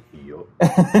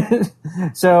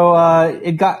 So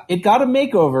it got a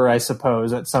makeover, I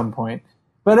suppose, at some point.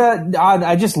 But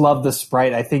I just love the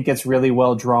sprite. I think it's really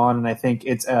well drawn, and I think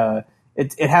it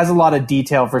has a lot of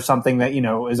detail for something that,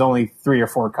 is only 3 or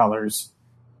 4 colors.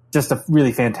 Just a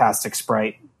really fantastic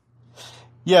sprite.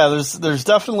 Yeah, there's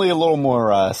definitely a little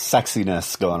more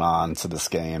sexiness going on to this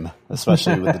game,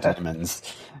 especially with the demons.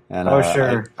 And,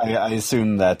 sure. I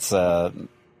assume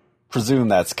presume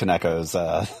that's Kaneko's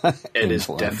It is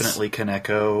influence. definitely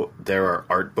Kaneko. There are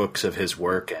art books of his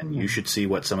work, and you should see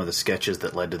what some of the sketches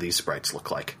that led to these sprites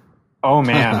look like. Oh,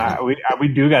 man. we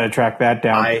do got to track that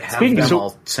down. I have them.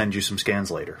 I'll send you some scans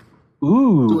later.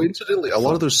 Ooh. So incidentally, a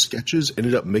lot of those sketches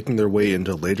ended up making their way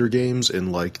into later games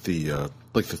in like the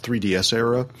 3DS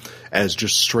era as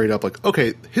just straight up like,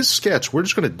 okay, his sketch, we're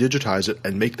just going to digitize it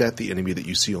and make that the enemy that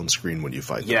you see on screen when you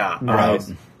fight them. Yeah, right.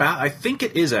 I think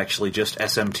it is actually just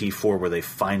SMT4 where they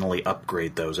finally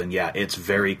upgrade those, and yeah, it's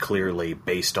very clearly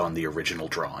based on the original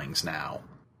drawings now.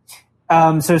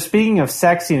 So speaking of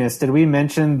sexiness, did we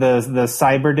mention the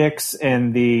cyber dicks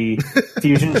in the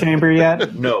fusion chamber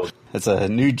yet? No. It's a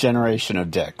new generation of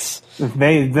dicks.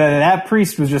 That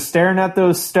priest was just staring at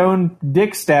those stone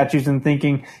dick statues and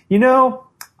thinking,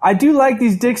 I do like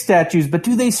these dick statues, but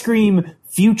do they scream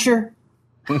future?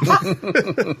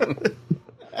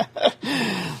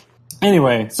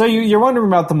 Anyway, so you're wondering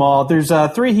about them all. There's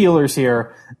 3 healers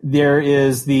here. There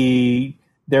is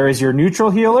your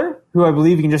neutral healer, who I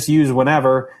believe you can just use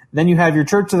whenever. Then you have your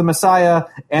Church of the Messiah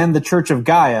and the Church of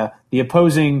Gaia, the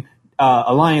opposing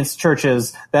alliance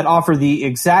churches that offer the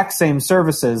exact same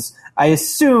services. I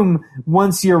assume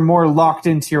once you're more locked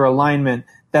into your alignment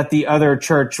that the other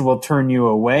church will turn you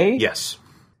away. Yes.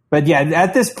 But yeah,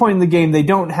 at this point in the game, they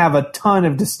don't have a ton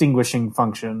of distinguishing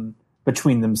function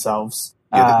between themselves.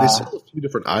 Yeah, they sell a few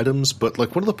different items, but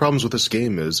like one of the problems with this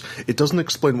game is it doesn't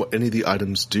explain what any of the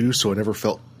items do, so I never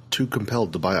felt too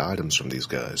compelled to buy items from these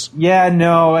guys. Yeah,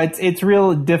 no, it's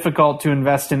real difficult to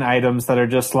invest in items that are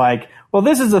just like, well,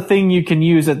 this is a thing you can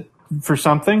use it for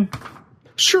something.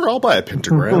 Sure, I'll buy a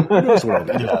pentagram. Who knows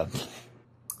what I'll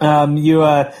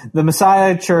do? The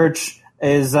Messiah Church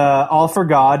is all for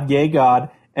God, yay God,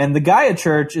 and the Gaia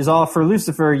Church is all for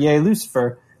Lucifer, yay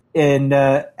Lucifer. And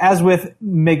as with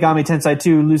Megami Tensei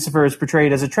 2, Lucifer is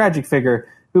portrayed as a tragic figure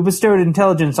who bestowed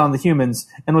intelligence on the humans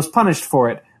and was punished for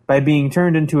it by being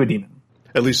turned into a demon.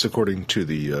 At least according to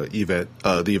the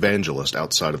evangelist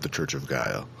outside of the Church of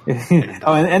Gaia.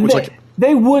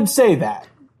 They would say that.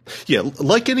 Yeah,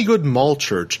 like any good mall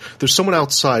church, there's someone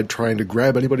outside trying to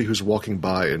grab anybody who's walking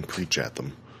by and preach at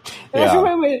them. Yeah.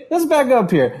 Actually, wait, let's back up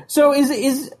here. So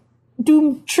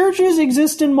do churches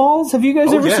exist in malls? Have you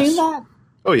guys ever seen that?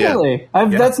 Oh, yeah. Really?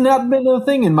 That's not been a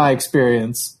thing in my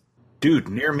experience. Dude,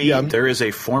 near me, there is a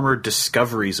former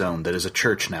Discovery Zone that is a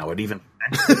church now. It even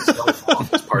mentions itself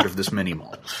off as part of this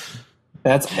mini-mall.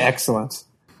 That's excellent.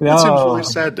 It seems really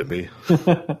sad to me.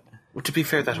 Well, to be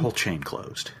fair, that whole chain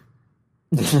closed.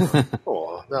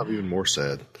 Oh, not even more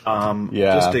sad.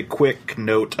 Just a quick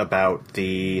note about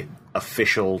the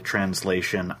official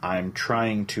translation. I'm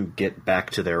trying to get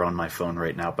back to there on my phone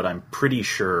right now, but I'm pretty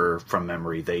sure from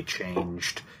memory they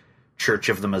changed Church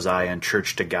of the Messiah and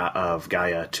Church of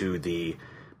Gaia to the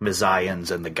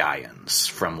Messians and the Gaians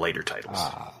from later titles.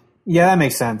 Yeah, that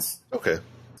makes sense. Okay.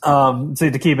 So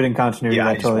to keep it in continuity,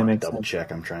 that totally makes sense. Double check.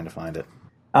 I'm trying to find it.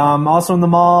 Also in the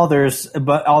mall, there's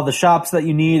all the shops that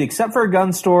you need, except for a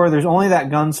gun store. There's only that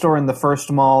gun store in the first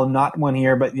mall, not one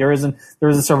here, but there is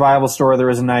a survival store, there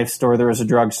is a knife store, there is a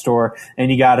drug store,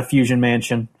 and you got a fusion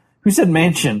mansion. Who said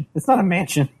mansion? It's not a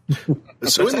mansion.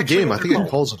 So in the game, I think it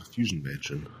calls it a fusion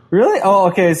mansion. Really? Oh,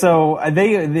 okay. So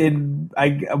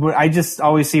I just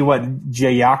always see what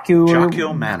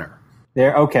Jakyo Manor.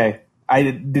 There. Okay.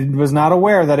 I was not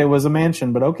aware that it was a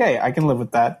mansion, but okay, I can live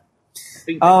with that. I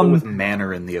think they go with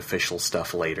manor in the official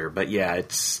stuff later, but yeah,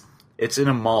 it's in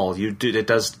a mall. It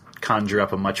does conjure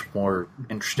up a much more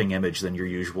interesting image than your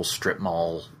usual strip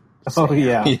mall. Oh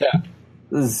yeah.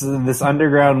 This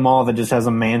underground mall that just has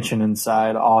a mansion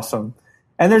inside. Awesome.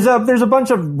 And there's a bunch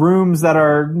of rooms that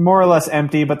are more or less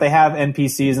empty, but they have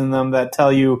NPCs in them that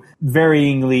tell you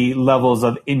varyingly levels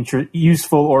of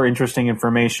useful or interesting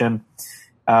information.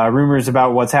 Rumors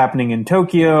about what's happening in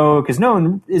Tokyo, because no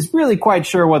one is really quite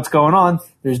sure what's going on.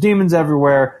 There's demons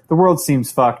everywhere. The world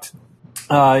seems fucked.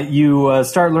 You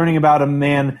start learning about a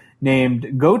man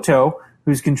named Goto,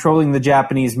 who's controlling the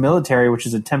Japanese military, which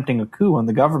is attempting a coup on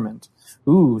the government.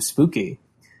 Ooh, spooky.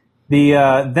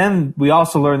 Then we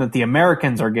also learn that the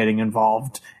Americans are getting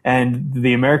involved, and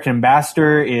the American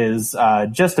ambassador is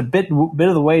just a bit of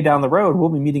the way down the road. We'll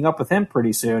be meeting up with him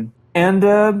pretty soon. And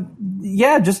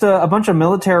just a bunch of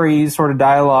military sort of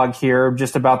dialogue here,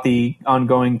 just about the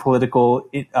ongoing political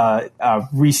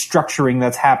restructuring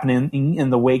that's happening in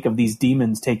the wake of these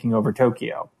demons taking over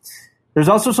Tokyo. There's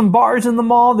also some bars in the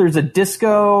mall. There's a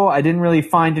disco. I didn't really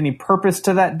find any purpose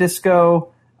to that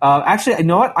disco. Actually, you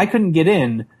know what? I couldn't get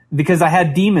in because I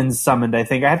had demons summoned. I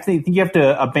think you have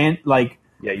to abandon,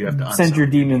 you have to send your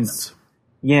demons.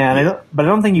 Yeah, and I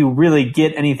don't think you really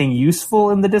get anything useful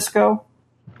in the disco.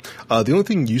 The only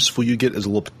thing useful you get is a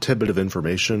little tidbit of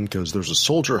information, because there's a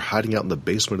soldier hiding out in the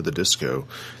basement of the disco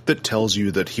that tells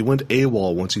you that he went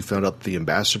AWOL once he found out the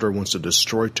ambassador wants to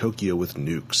destroy Tokyo with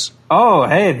nukes. Oh,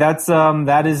 hey, that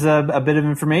is a bit of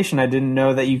information I didn't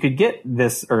know that you could get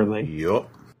this early. Yup.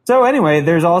 So anyway,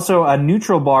 there's also a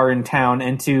neutral bar in town,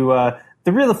 and the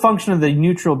real function of the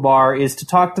neutral bar is to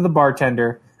talk to the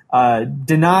bartender,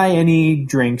 deny any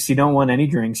drinks. You don't want any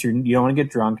drinks. You don't want to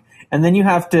get drunk. And then you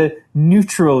have to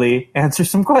neutrally answer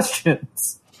some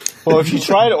questions. Well, if you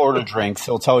try to order drinks,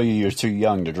 he'll tell you you're too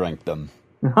young to drink them.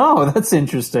 Oh, that's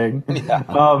interesting.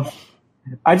 Yeah.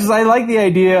 I like the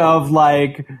idea of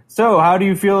so how do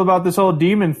you feel about this whole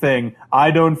demon thing?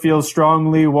 I don't feel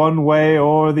strongly one way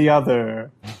or the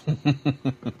other.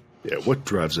 Yeah, what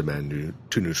drives a man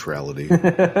to neutrality?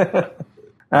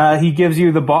 He gives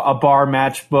you a bar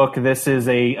match book. This is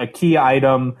a key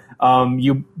item.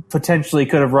 You potentially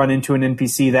could have run into an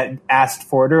NPC that asked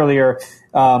for it earlier.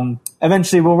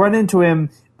 Eventually, we'll run into him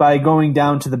by going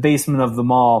down to the basement of the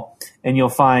mall, and you'll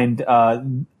find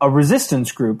a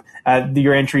resistance group.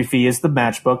 Your entry fee is the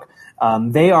matchbook.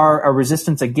 They are a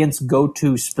resistance against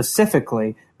Goto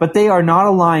specifically, but they are not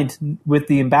aligned with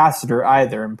the ambassador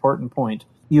either. Important point.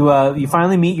 You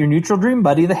finally meet your neutral dream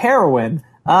buddy, the heroine.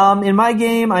 In my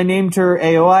game, I named her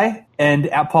AOI, and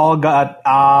Paul got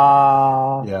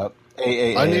Yep.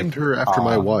 I named her after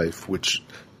my wife, which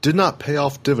did not pay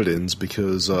off dividends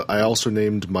because I also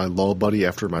named my law buddy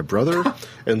after my brother.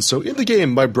 And so in the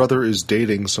game, my brother is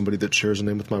dating somebody that shares a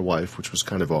name with my wife, which was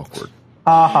kind of awkward.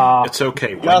 It's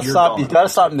okay. You gotta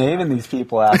stop naming these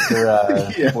people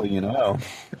after people you know.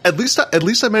 At least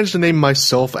I managed to name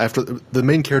myself after the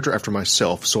main character after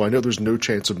myself, so I know there's no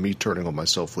chance of me turning on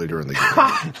myself later in the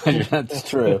game. That's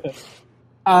true.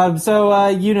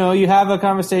 You have a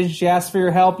conversation. She asks for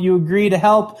your help. You agree to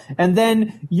help, and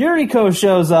then Yuriko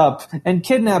shows up and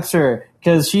kidnaps her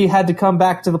because she had to come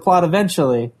back to the plot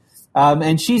eventually.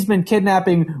 And she's been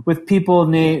kidnapping with people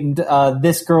named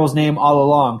this girl's name all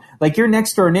along. Like your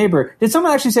next door neighbor. Did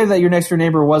someone actually say that your next door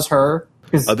neighbor was her?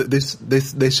 They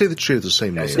say that she has the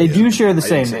same name. They do share the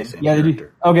same name. Yeah, they do.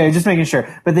 Okay, just making sure.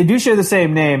 But they do share the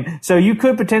same name. So you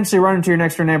could potentially run into your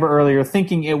next door neighbor earlier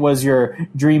thinking it was your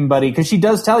dream buddy. Because she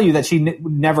does tell you that she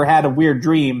never had a weird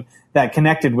dream that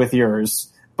connected with yours.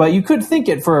 But you could think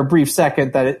it for a brief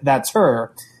second that that's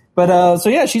her. But,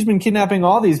 she's been kidnapping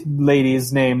all these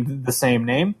ladies named the same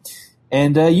name.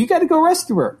 And you got to go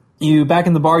rescue her. Back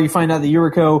in the bar, you find out that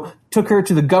Yuriko took her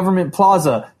to the government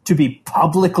plaza to be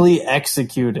publicly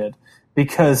executed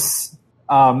because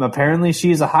apparently she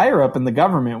is a higher up in the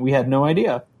government. We had no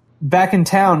idea. Back in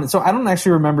town, so I don't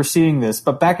actually remember seeing this,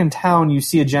 but back in town you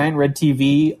see a giant red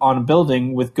TV on a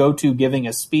building with Goto giving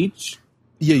a speech.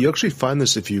 Yeah, you actually find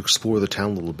this if you explore the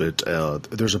town a little bit.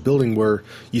 There's a building where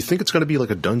you think it's going to be like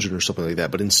a dungeon or something like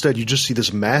that, but instead you just see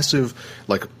this massive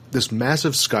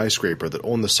skyscraper that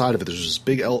on the side of it there's this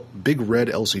big red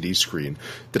LCD screen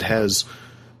that has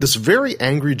this very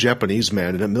angry Japanese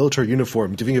man in a military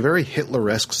uniform giving a very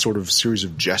Hitler-esque sort of series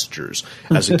of gestures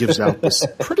as it gives out this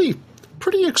pretty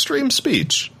extreme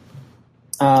speech.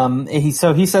 He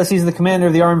says he's the commander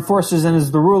of the armed forces and is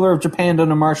the ruler of Japan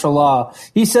under martial law.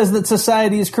 He says that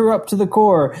society is corrupt to the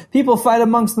core. People fight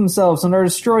amongst themselves and are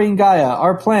destroying Gaia,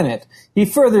 our planet. He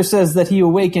further says that he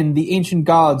awakened the ancient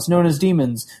gods known as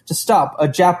demons to stop a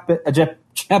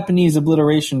Japanese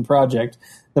obliteration project.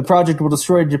 The project will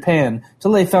destroy Japan to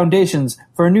lay foundations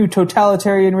for a new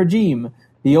totalitarian regime.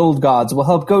 The old gods will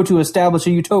help Goto establish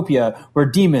a utopia where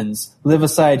demons live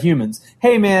aside humans.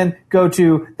 Hey man,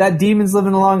 Goto, that demons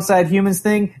living alongside humans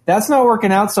thing, that's not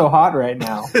working out so hot right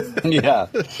now. Yeah.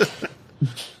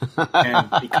 And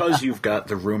because you've got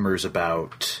the rumors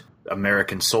about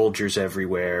American soldiers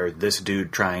everywhere, this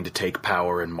dude trying to take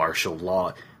power and martial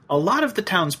law, a lot of the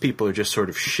townspeople are just sort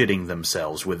of shitting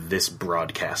themselves with this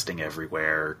broadcasting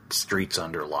everywhere, streets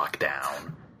under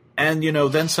lockdown. And,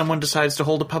 then someone decides to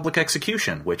hold a public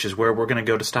execution, which is where we're going to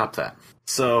go to stop that.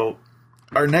 So,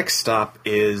 our next stop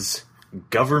is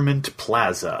Government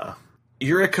Plaza.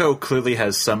 Yuriko clearly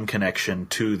has some connection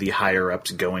to the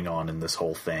higher-ups going on in this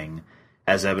whole thing,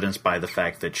 as evidenced by the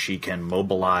fact that she can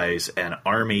mobilize an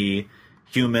army,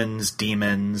 humans,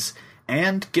 demons,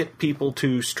 and get people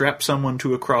to strap someone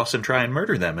to a cross and try and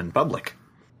murder them in public.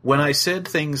 When I said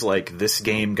things like, this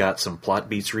game got some plot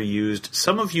beats reused,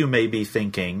 some of you may be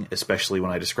thinking, especially when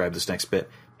I describe this next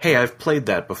bit, hey, I've played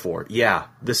that before. Yeah,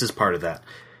 this is part of that.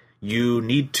 You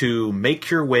need to make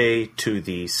your way to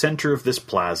the center of this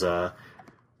plaza,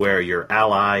 where your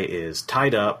ally is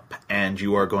tied up, and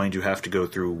you are going to have to go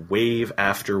through wave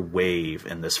after wave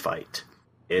in this fight.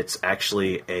 It's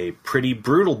actually a pretty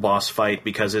brutal boss fight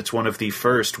because it's one of the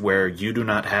first where you do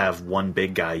not have one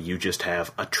big guy, you just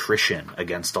have attrition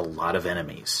against a lot of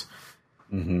enemies.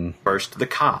 Mm-hmm. First the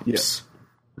cops,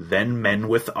 then men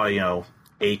with,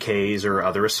 AKs or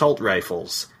other assault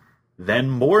rifles, then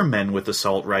more men with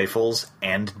assault rifles,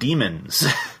 and demons.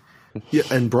 Yeah,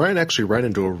 and Brian actually ran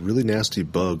into a really nasty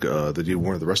bug that he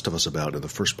warned the rest of us about in the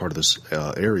first part of this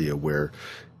area where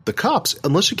the cops,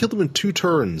 unless you kill them in 2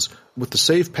 turns, with the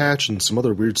save patch and some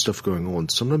other weird stuff going on,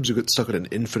 sometimes you get stuck in an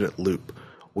infinite loop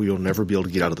where you'll never be able to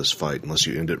get out of this fight unless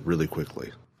you end it really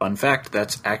quickly. Fun fact,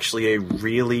 that's actually a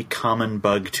really common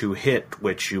bug to hit,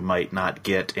 which you might not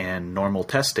get in normal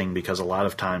testing because a lot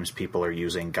of times people are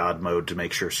using God mode to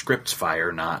make sure scripts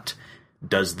fire, not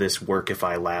does this work if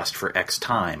I last for X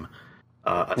time.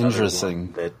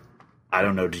 Interesting. That, I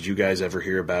don't know, did you guys ever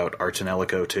hear about Ars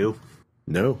Anelico 2?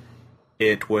 No.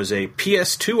 It was a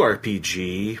PS2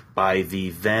 RPG by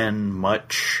the then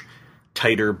much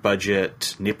tighter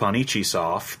budget Nipponichi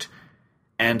Soft,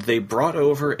 and they brought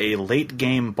over a late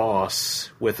game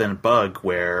boss with a bug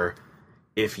where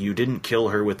if you didn't kill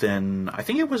her within, I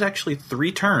think it was actually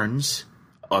 3 turns,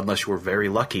 unless you were very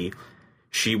lucky,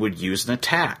 she would use an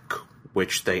attack,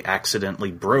 which they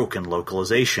accidentally broke in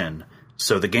localization,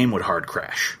 so the game would hard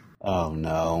crash. Oh,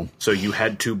 no. So you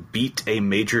had to beat a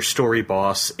major story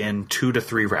boss in 2 to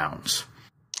 3 rounds.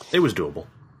 It was doable.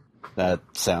 That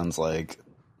sounds like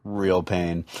real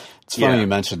pain. It's funny you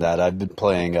mentioned that. I've been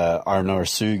playing Arnor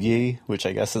Sugi, which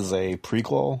I guess is a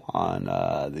prequel on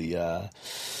the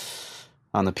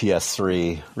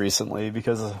PS3 recently,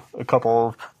 because a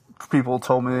couple of people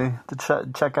told me to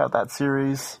check out that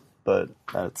series, but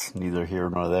that's neither here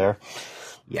nor there.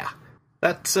 Yeah,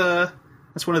 that's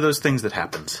one of those things that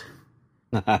happens.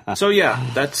 So yeah,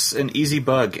 that's an easy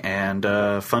bug, and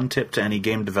fun tip to any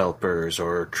game developers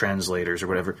or translators or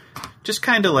whatever. Just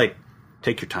kind of like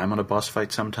take your time on a boss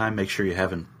fight sometime. Make sure you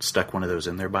haven't stuck one of those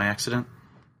in there by accident.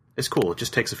 It's cool. It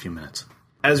just takes a few minutes.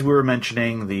 As we were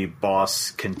mentioning, the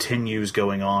boss continues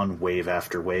going on wave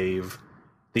after wave.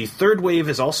 The third wave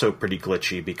is also pretty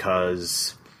glitchy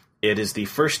because it is the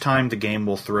first time the game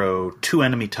will throw two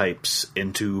enemy types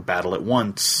into battle at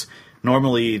once.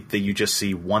 Normally, you just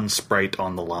see one sprite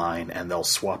on the line, and they'll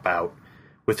swap out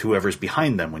with whoever's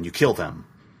behind them when you kill them.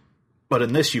 But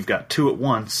in this, you've got two at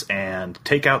once, and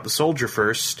take out the soldier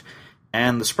first,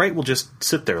 and the sprite will just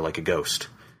sit there like a ghost.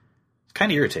 It's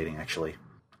kind of irritating, actually.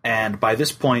 And by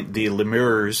this point, the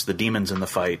Lemures, the demons in the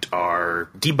fight, are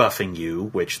debuffing you,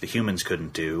 which the humans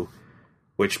couldn't do,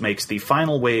 which makes the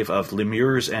final wave of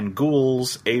Lemures and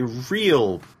Ghouls a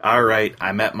real, alright,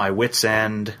 I'm at my wit's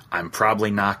end, I'm probably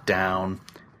knocked down,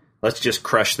 let's just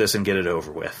crush this and get it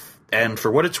over with. And for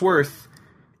what it's worth,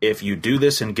 if you do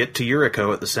this and get to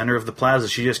Yuriko at the center of the plaza,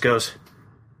 she just goes,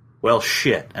 well,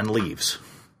 shit, and leaves.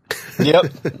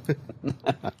 Yep.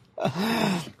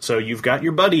 So you've got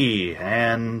your buddy,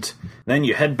 and then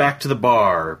you head back to the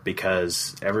bar,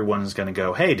 because everyone's going to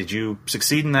go, hey, did you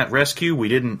succeed in that rescue?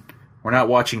 We're not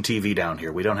watching TV down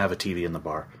here. We don't have a TV in the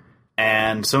bar.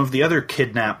 And some of the other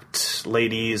kidnapped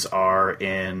ladies are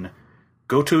in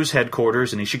Goto's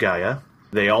headquarters in Ishigaya.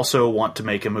 They also want to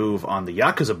make a move on the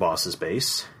Yakuza boss's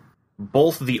base.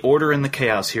 Both the Order and the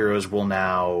Chaos heroes will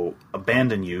now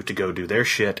abandon you to go do their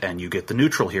shit, and you get the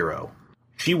neutral hero.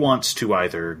 She wants to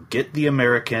either get the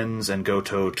Americans and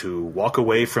Goto to walk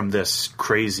away from this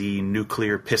crazy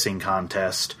nuclear pissing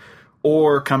contest,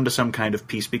 or come to some kind of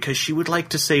peace because she would like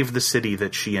to save the city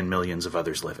that she and millions of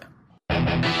others live in.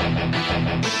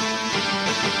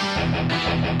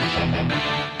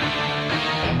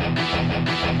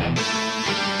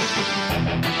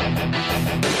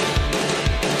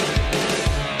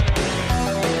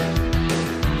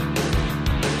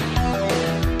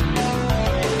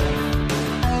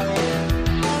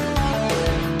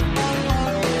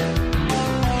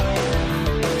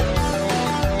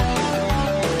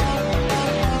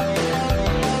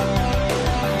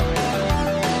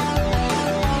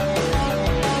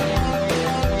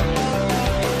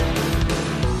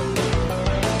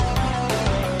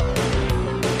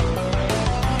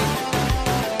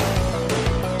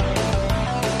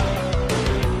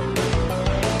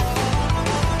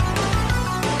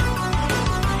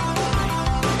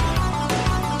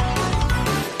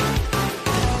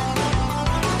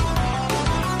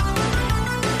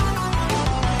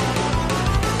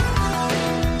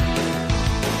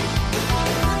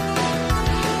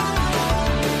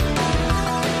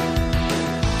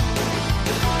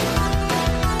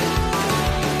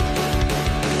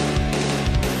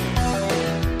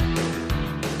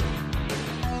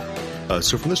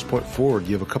 So from this point forward,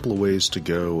 you have a couple of ways to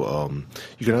go.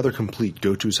 You can either complete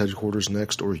Goto's headquarters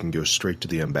next, or you can go straight to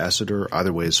the Ambassador.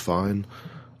 Either way is fine.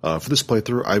 For this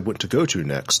playthrough, I went to Goto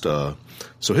next. So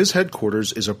his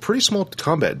headquarters is a pretty small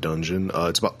combat dungeon.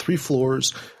 It's about 3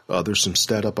 floors. There's some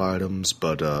stat-up items,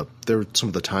 but they're some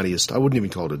of the tiniest. I wouldn't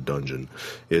even call it a dungeon.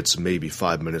 It's maybe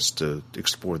 5 minutes to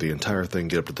explore the entire thing,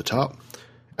 get up to the top.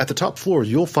 At the top floor,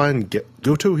 you'll find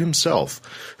Goto himself,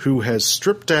 who has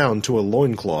stripped down to a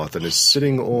loincloth and is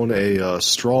sitting on a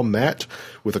straw mat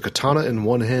with a katana in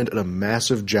one hand and a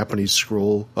massive Japanese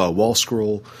wall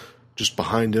scroll just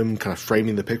behind him, kind of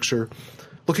framing the picture.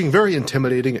 Looking very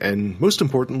intimidating and, most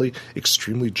importantly,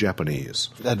 extremely Japanese.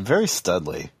 And very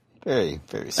studly. Very,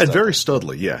 very studly. And very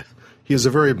studly, yeah. He is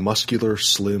a very muscular,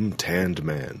 slim, tanned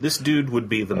man. This dude would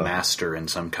be the master in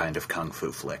some kind of kung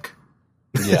fu flick.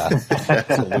 Yeah,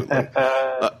 absolutely.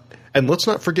 And let's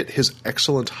not forget his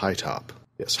excellent high top.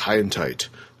 Yes, high and tight.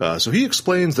 So he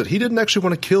explains that he didn't actually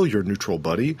want to kill your neutral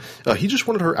buddy. He just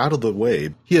wanted her out of the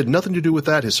way. He had nothing to do with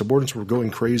that. His subordinates were going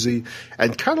crazy.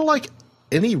 And kind of like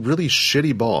any really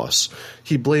shitty boss,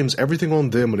 he blames everything on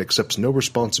them and accepts no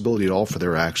responsibility at all for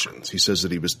their actions. He says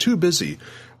that he was too busy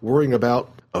worrying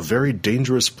about a very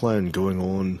dangerous plan going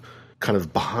on kind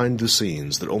of behind the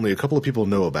scenes that only a couple of people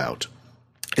know about.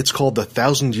 It's called the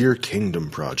 1,000-Year Kingdom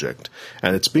Project,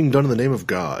 and it's being done in the name of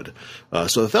God.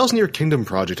 So the 1,000-Year Kingdom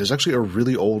Project is actually a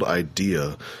really old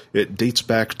idea. It dates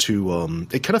back to,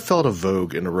 it kind of fell out of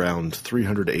vogue in around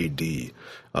 300 AD. It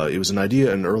was an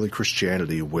idea in early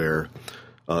Christianity where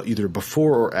either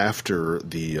before or after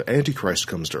the Antichrist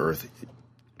comes to Earth,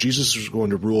 Jesus is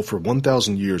going to rule for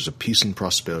 1,000 years of peace and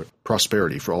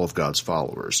prosperity for all of God's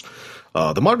followers.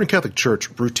 The modern Catholic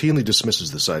Church routinely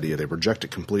dismisses this idea. They reject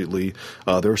it completely.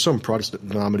 There are some Protestant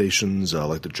denominations,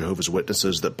 like the Jehovah's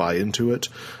Witnesses, that buy into it.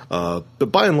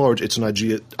 But by and large, it's an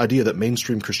idea that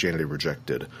mainstream Christianity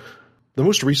rejected. The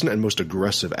most recent and most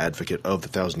aggressive advocate of the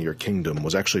 1,000-Year Kingdom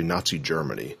was actually Nazi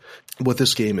Germany. What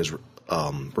this game is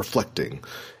reflecting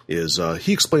is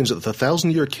he explains that the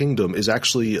 1,000-Year Kingdom is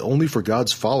actually only for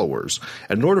God's followers,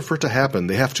 and in order for it to happen,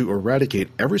 they have to eradicate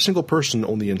every single person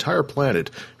on the entire planet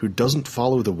who doesn't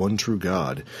follow the one true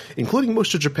God, including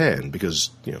most of Japan,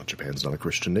 because, Japan's not a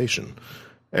Christian nation.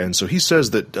 And so he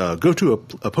says that Goto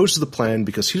opposes the plan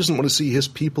because he doesn't want to see his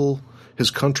people,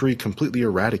 his country, completely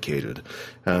eradicated.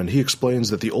 And he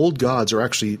explains that the old gods are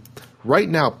actually right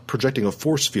now projecting a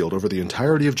force field over the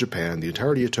entirety of Japan, the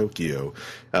entirety of Tokyo,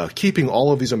 keeping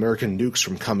all of these American nukes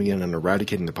from coming in and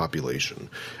eradicating the population.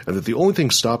 And that the only thing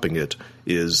stopping it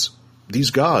is these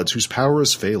gods whose power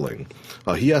is failing.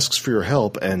 He asks for your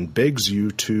help and begs you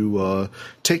to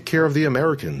take care of the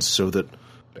Americans so that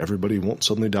everybody won't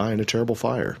suddenly die in a terrible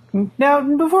fire. Now,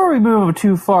 before we move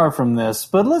too far from this,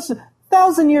 but listen,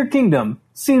 1,000-Year Kingdom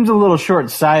seems a little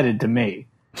short-sighted to me.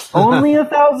 Only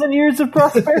 1,000 years of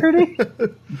prosperity?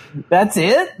 That's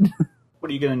it?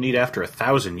 What are you going to need after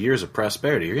 1,000 years of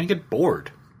prosperity? You're going to get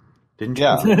bored. Didn't you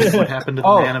Yeah. see what happened to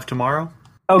the Man of Tomorrow?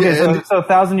 Okay, Yeah, so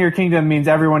 1,000-Year Kingdom means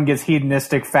everyone gets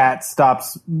hedonistic, fat,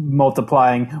 stops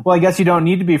multiplying. Well, I guess you don't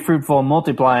need to be fruitful and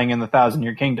multiplying in the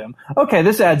 1,000-Year Kingdom. Okay,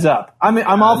 this adds up.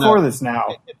 I'm all for this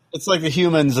now. It's like the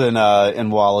humans in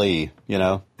WALL-E,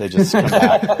 they just come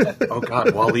back. Oh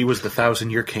God, Wall-E was the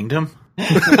 1,000-Year Kingdom?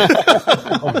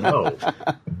 Oh no.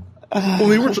 Well,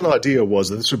 the original idea was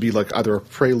that this would be like either a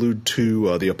prelude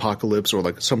to the apocalypse or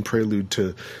like some prelude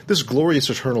to this glorious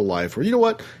eternal life where, you know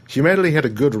what, humanity had a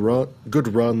good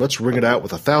run, let's ring it out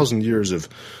with 1,000 years of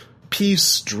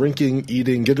peace, drinking,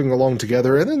 eating, getting along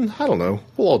together, and then, I don't know,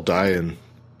 we'll all die and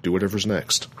do whatever's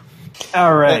next.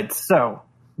 All right, so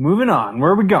moving on.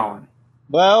 Where are we going?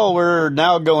 Well, we're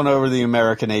now going over the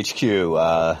American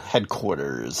HQ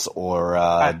headquarters, or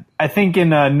I think in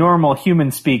normal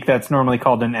human speak, that's normally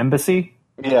called an embassy.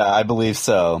 yeah, I believe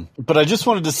so. But I just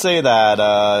wanted to say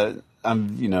that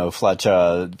I'm, Fletch,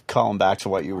 calling back to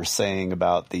what you were saying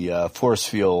about the force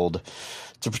field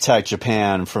to protect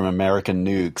Japan from American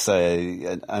nukes.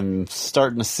 I'm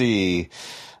starting to see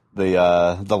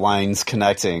the lines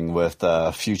connecting with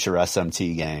future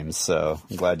SMT games, so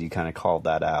I'm glad you kind of called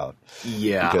that out.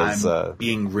 Yeah, Because, I'm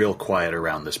being real quiet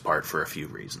around this part for a few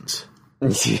reasons.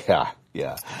 Yeah.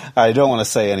 I don't want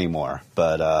to say any more,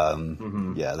 but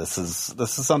yeah, this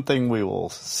is something we will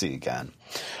see again.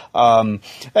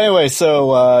 Anyway,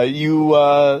 so you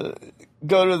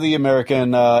go to the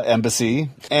American embassy,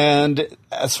 and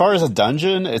as far as a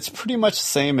dungeon, it's pretty much the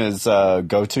same as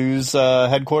Goto's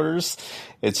headquarters.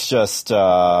 It's just,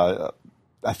 I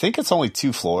think it's only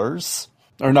 2 floors.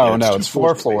 Or no, it's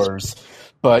 4 floors.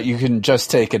 But you can just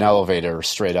take an elevator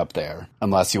straight up there,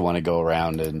 unless you want to go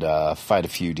around and fight a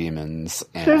few demons.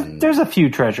 And There's a few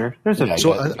treasure.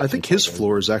 So I think his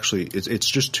floor is actually, it's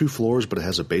just 2 floors, but it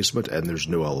has a basement and there's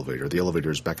no elevator. The elevator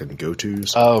is back in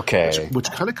Goto's. Okay. Which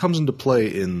kind of comes into play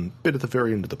in a bit at the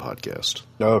very end of the podcast.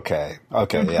 Okay,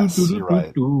 yes, you're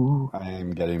right. I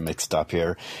am getting mixed up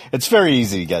here. It's very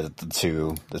easy to get the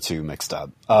two mixed up.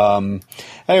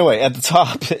 Anyway, at the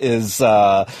top is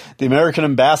the American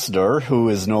ambassador,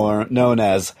 who is known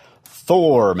as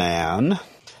Thor-Man.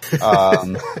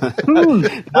 Let's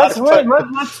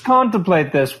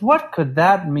contemplate this. What could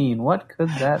that mean?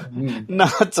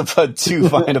 Not to put too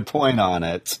fine a point on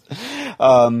it.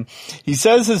 He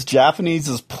says his Japanese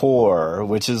is poor,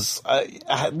 which is,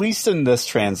 at least in this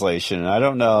translation, I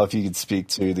don't know if you could speak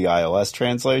to the iOS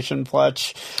translation,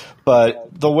 Fletch, but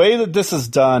the way that this is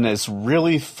done is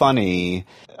really funny,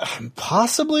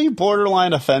 possibly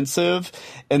borderline offensive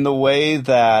in the way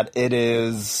that it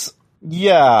is.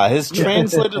 Yeah, his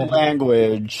translated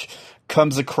language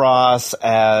comes across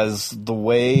as the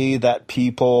way that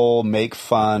people make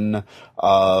fun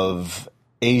of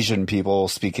Asian people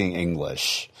speaking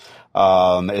English.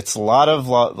 It's a lot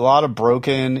of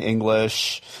broken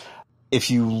English.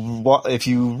 If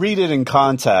you read it in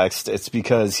context, it's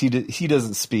because he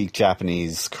doesn't speak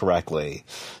Japanese correctly.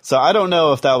 So I don't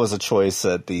know if that was a choice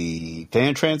that the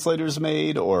fan translators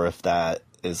made, or if that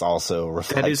is also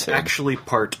reflected. That is actually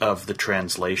part of the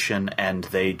translation, and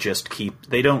they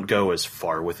don't go as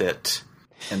far with it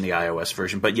in the iOS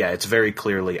version. But yeah, it's very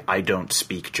clearly, I don't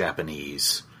speak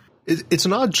Japanese. It's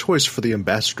an odd choice for the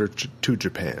ambassador to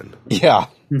Japan. Yeah.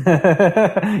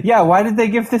 Yeah, why did they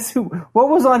give this? What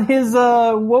was on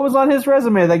his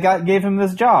resume that gave him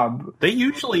this job? They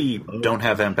usually don't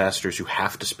have ambassadors who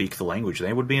have to speak the language.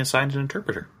 They would be assigned an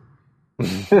interpreter.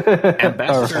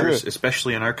 Ambassadors,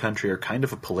 especially in our country, are kind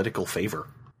of a political favor.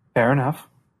 Fair enough.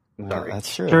 Sorry.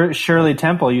 That's true. Shirley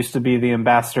Temple used to be the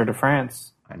ambassador to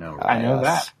France. I know. Right? I know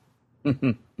that.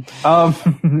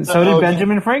 So did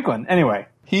Benjamin Franklin. Anyway.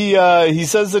 He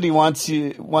says that he wants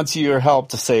your help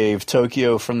to save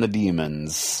Tokyo from the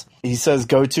demons. He says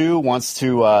Goto wants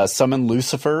to summon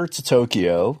Lucifer to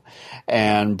Tokyo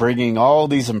and bringing all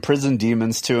these imprisoned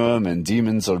demons to him, and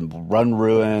demons will run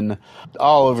ruin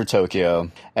all over Tokyo,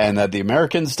 and that the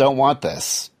Americans don't want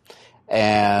this.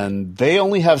 And they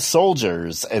only have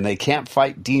soldiers, and they can't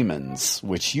fight demons,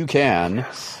 which you can.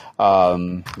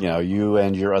 You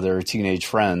and your other teenage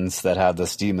friends that have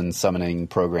this demon summoning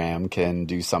program can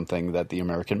do something that the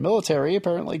American military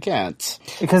apparently can't.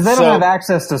 Because they don't have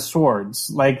access to swords.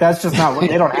 Like, that's just not what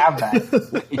they don't have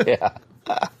that. Yeah.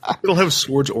 They don't have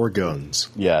swords or guns.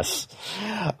 Yes.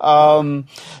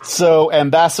 So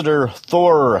Ambassador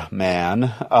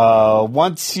Thorman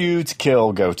wants you to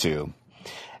kill Goto.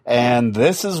 And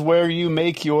this is where you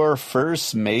make your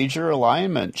first major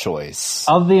alignment choice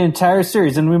of the entire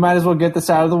series. And we might as well get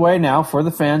this out of the way now for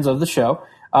the fans of the show.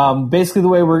 Basically, the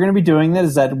way we're going to be doing this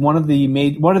is that one of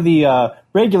the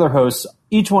regular hosts,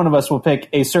 each one of us will pick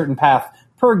a certain path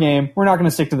per game. We're not going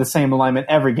to stick to the same alignment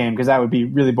every game because that would be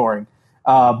really boring.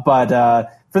 But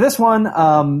for this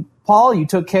one, Paul, you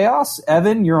took Chaos.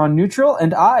 Evan, you're on Neutral,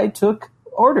 and I took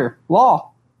Order,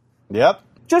 Law. Yep.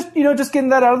 Just getting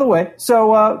that out of the way.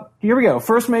 So here we go.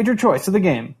 First major choice of the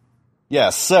game.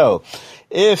 Yes. So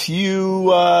if you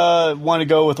want to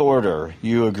go with Order,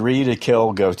 you agree to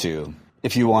kill Goto.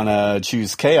 If you want to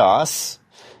choose Chaos,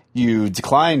 you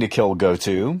decline to kill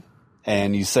Goto,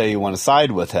 and you say you want to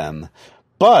side with him.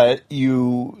 But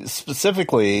you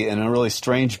specifically, in a really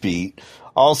strange beat,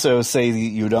 also say that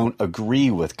you don't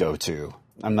agree with Goto.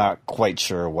 I'm not quite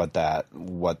sure what that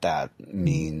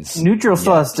means. Neutral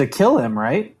still has to kill him,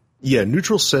 right? Yeah,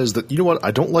 Neutral says that, you know what, I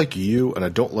don't like you and I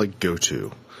don't like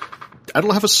Goto. I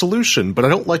don't have a solution, but I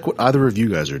don't like what either of you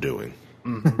guys are doing.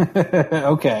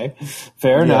 Okay,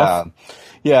 fair enough.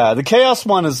 Yeah, the Chaos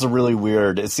one is really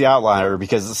weird. It's the outlier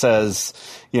because it says,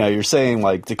 you're saying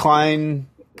like decline,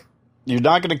 you're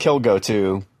not going to kill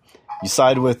Goto, you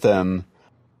side with him,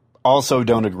 also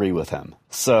don't agree with him.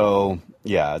 So...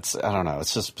 yeah, I don't know.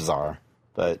 It's just bizarre.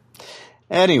 But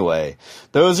anyway,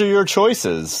 those are your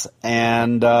choices.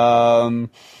 And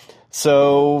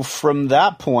so from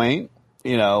that point,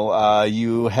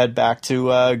 you head back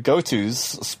to Goto's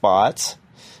spot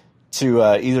to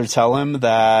either tell him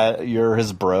that you're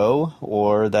his bro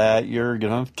or that you're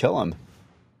going to kill him.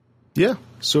 Yeah.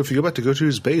 So if you go back to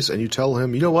Goto's base and you tell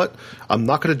him, you know what, I'm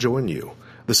not going to join you.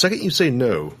 The second you say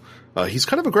no... he's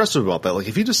kind of aggressive about that. Like,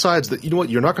 if he decides that, you know what,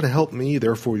 you're not going to help me,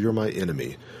 therefore you're my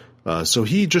enemy. So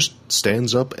he just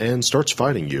stands up and starts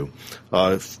fighting you.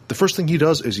 The first thing he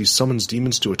does is he summons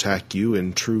demons to attack you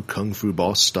in true Kung Fu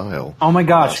Boss style. Oh my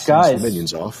gosh, guys.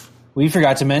 Minions off. We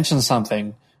forgot to mention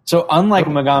something. So unlike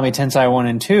Megami Tensei 1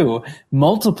 and 2,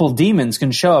 multiple demons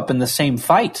can show up in the same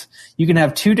fight. You can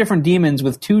have two different demons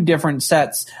with two different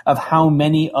sets of how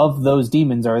many of those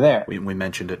demons are there. We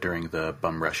mentioned it during the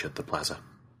bum rush at the plaza.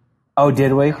 Oh,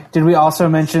 did we? Did we also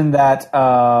mention that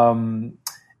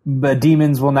the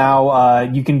demons will now,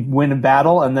 you can win a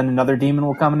battle and then another demon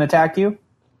will come and attack you?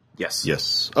 Yes.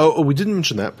 Yes. Oh, we didn't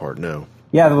mention that part, no.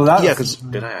 Yeah, well, that because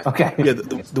did I? Okay. Yeah,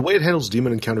 the way it handles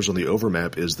demon encounters on the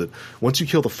overmap is that once you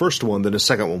kill the first one, then a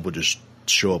second one will just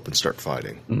show up and start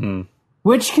fighting. Mm-hmm.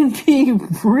 Which can be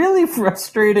really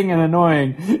frustrating and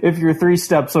annoying if you're 3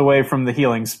 steps away from the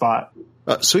healing spot.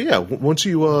 So yeah, once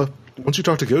you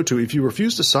talk to Goto, if you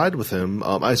refuse to side with him,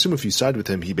 I assume if you side with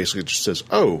him, he basically just says,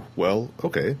 "Oh, well,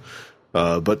 okay."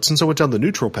 But since I went down the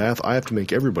neutral path, I have to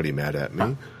make everybody mad at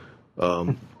me.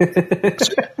 So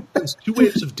there's 2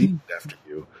 waves of demons after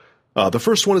you. The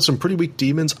first one is some pretty weak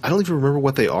demons. I don't even remember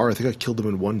what they are. I think I killed them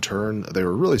in 1 turn. They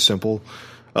were really simple.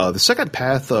 The second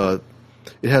path,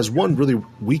 it has one really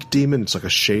weak demon. It's like a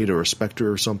shade or a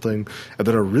specter or something. And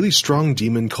then a really strong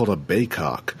demon called a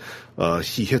Baycock.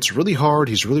 He hits really hard.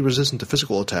 He's really resistant to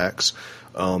physical attacks.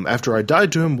 After I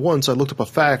died to him once, I looked up a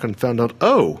fact and found out,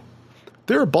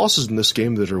 there are bosses in this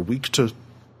game that are weak to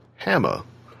Hammer.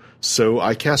 So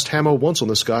I cast Hammer once on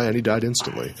this guy and he died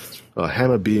instantly.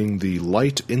 Hammer being the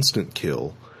light instant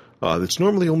kill that's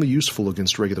normally only useful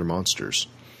against regular monsters,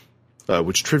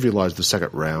 which trivialized the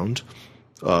second round.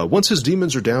 Once his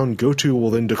demons are down, Goto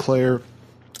will then declare,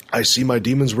 "I see my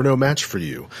demons were no match for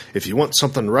you. If you want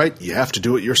something right, you have to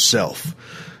do it yourself."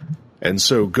 And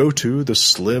so Goto, the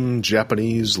slim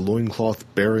Japanese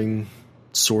loincloth-bearing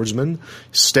swordsman,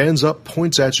 stands up,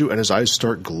 points at you, and his eyes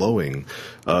start glowing.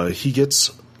 He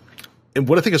gets... And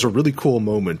what I think is a really cool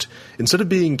moment, instead of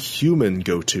being human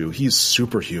Goto, he's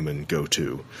superhuman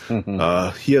Goto.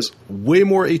 He has way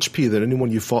more HP than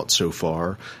anyone you fought so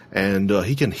far, and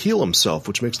he can heal himself,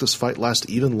 which makes this fight last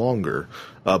even longer.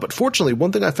 But fortunately,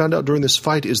 one thing I found out during this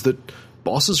fight is that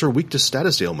bosses are weak to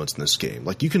status ailments in this game.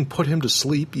 Like, you can put him to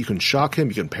sleep, you can shock him,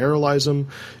 you can paralyze him,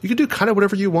 you can do kind of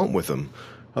whatever you want with him.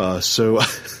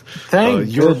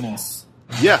 Thank goodness.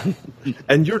 Yeah,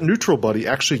 and your neutral buddy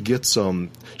actually gets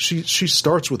she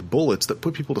starts with bullets that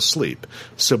put people to sleep.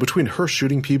 So between her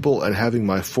shooting people and having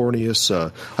my Fornius,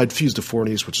 I'd fused a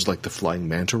Fornius, which is like the flying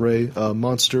manta ray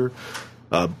monster.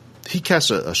 He casts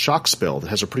a shock spell that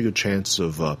has a pretty good chance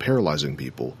of paralyzing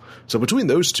people. So between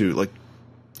those two, like,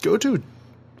 Goto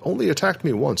only attacked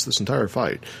me once this entire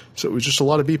fight. So it was just a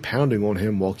lot of me pounding on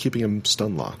him while keeping him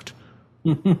stun locked.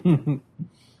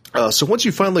 So once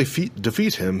you finally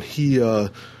defeat him, he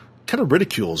kind of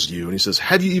ridicules you, and he says,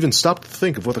 "Have you even stopped to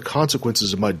think of what the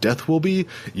consequences of my death will be?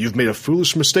 You've made a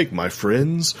foolish mistake, my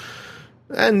friends."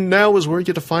 And now is where you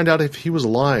get to find out if he was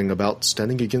lying about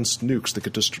standing against nukes that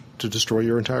could to destroy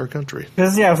your entire country.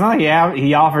 Because, it's not like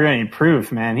he offered any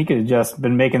proof, man. He could have just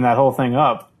been making that whole thing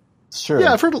up. Sure.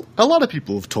 Yeah, I've heard a lot of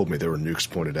people have told me there were nukes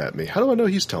pointed at me. How do I know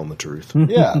he's telling the truth?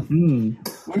 Yeah.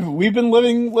 We've been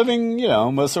living,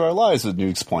 most of our lives with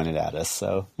nukes pointed at us,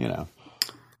 so,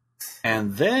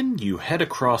 And then you head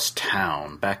across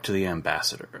town back to the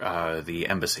the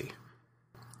embassy.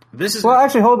 This is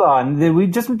actually, hold on. We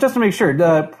just to make sure,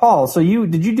 Paul. So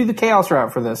did you do the chaos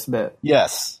route for this bit?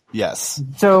 Yes.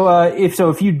 So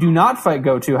if you do not fight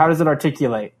Goto, how does it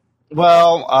articulate?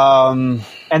 Well,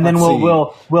 and then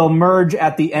we'll merge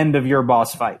at the end of your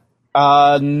boss fight.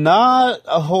 Not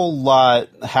a whole lot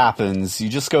happens. You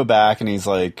just go back and he's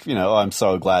like, "I'm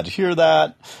so glad to hear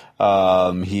that."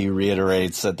 He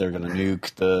reiterates that they're going to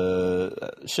nuke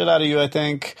the shit out of you, I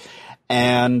think.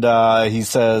 And he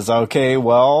says, "Okay,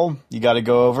 well, you got to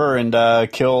go over and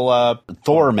kill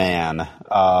Thor Man."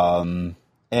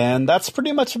 And that's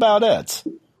pretty much about it.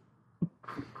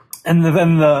 And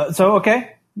then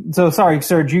So sorry,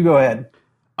 Serge, you go ahead.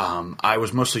 I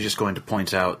was mostly just going to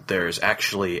point out there's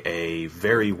actually a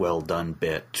very well done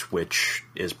bit, which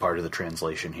is part of the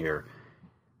translation here.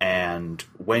 And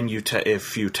when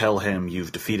if you tell him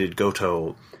you've defeated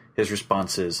Goto, his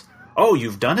response is, "Oh,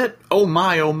 you've done it? Oh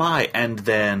my, and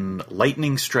then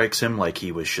lightning strikes him like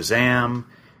he was Shazam,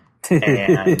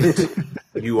 and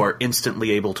you are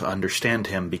instantly able to understand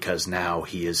him because now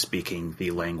he is speaking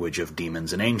the language of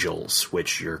demons and angels,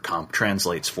 which your comp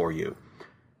translates for you.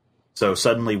 So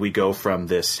suddenly we go from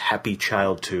this happy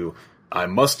child to, I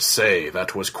must say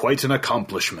that was quite an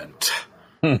accomplishment.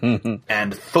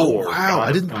 And Thor, wow,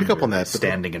 I didn't pick up on that.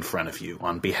 Standing in front of you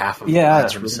on behalf of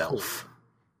God himself.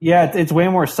 Yeah, it's way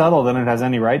more subtle than it has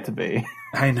any right to be.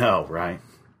 I know, right?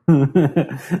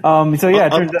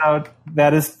 It turns out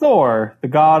that is Thor, the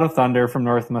god of thunder from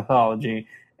Norse mythology.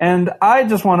 And I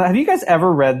just want to... Have you guys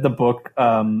ever read the book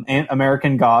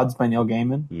American Gods by Neil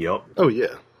Gaiman? Yep. Oh,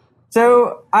 yeah.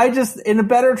 So in a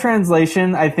better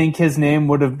translation, I think his name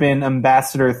would have been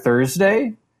Ambassador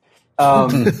Thursday.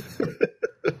 There's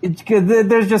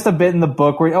just a bit in the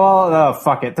book where,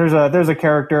 fuck it. There's a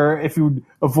character. If you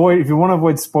want to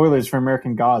avoid spoilers for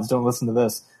American Gods, don't listen to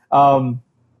this.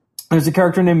 There's a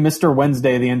character named Mr.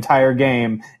 Wednesday the entire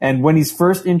game, and when he's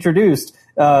first introduced,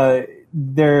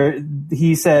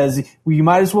 he says, well, "You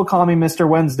might as well call me Mr.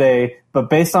 Wednesday, but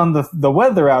based on the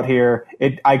weather out here,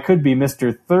 I could be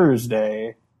Mr.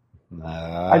 Thursday."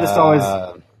 I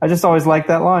just always like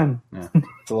that line. Yeah.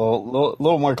 It's a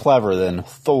little more clever than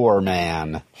Thor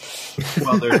Man.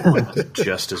 Well, there's one that's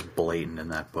just as blatant in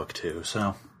that book too.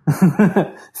 So.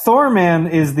 Thor Man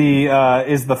is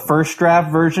the first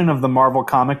draft version of the Marvel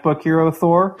comic book hero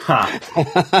Thor.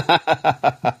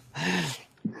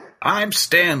 I'm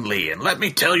Stan Lee, and let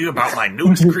me tell you about my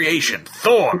newest creation,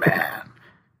 Thor Man.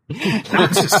 Now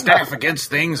it's a staff against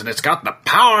things, and it's got the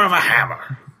power of a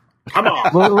hammer. Come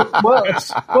on.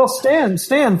 Well,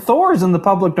 Stan, Thor's in the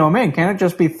public domain. Can't it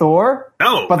just be Thor?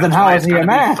 No. But then how is he a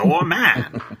man? Thor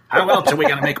Man. How else are we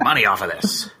going to make money off of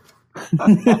this?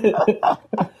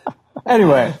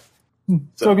 Anyway,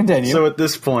 so continue. So at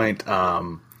this point,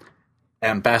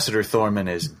 Ambassador Thorman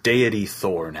is Deity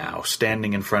Thor now,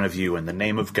 standing in front of you in the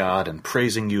name of God and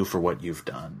praising you for what you've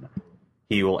done.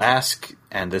 He will ask,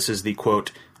 and this is the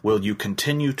quote, "Will you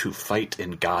continue to fight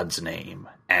in God's name?"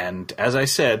 And, as I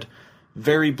said,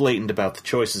 very blatant about the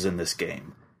choices in this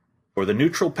game. For the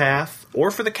neutral path, or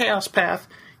for the chaos path,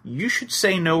 you should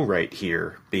say no right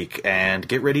here, and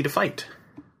get ready to fight.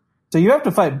 So you have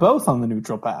to fight both on the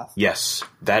neutral path. Yes,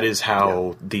 that is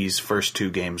how these first two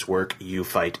games work. You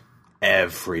fight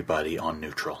everybody on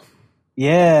neutral.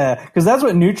 Yeah, because that's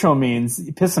what neutral means,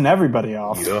 pissing everybody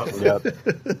off. Yep.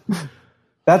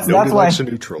 That's Nobody why likes a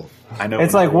neutral. I know.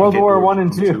 It's like World War I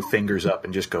and II. Two fingers up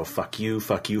and just go, fuck you,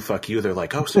 fuck you, fuck you. They're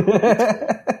like, oh, so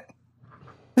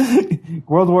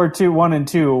World War II, I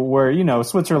and II, where,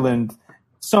 Switzerland,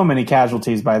 so many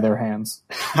casualties by their hands.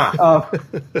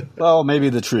 Well, maybe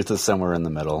the truth is somewhere in the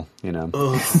middle,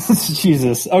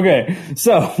 Jesus. Okay,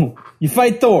 so you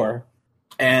fight Thor.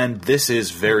 And this is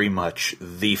very much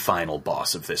the final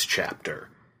boss of this chapter.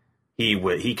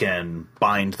 He can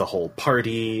bind the whole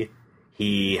party.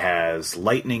 He has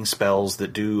lightning spells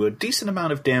that do a decent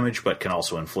amount of damage, but can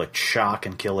also inflict shock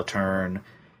and kill a turn.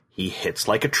 He hits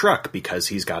like a truck because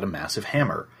he's got a massive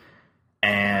hammer.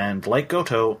 And like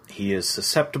Goto, he is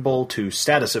susceptible to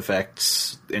status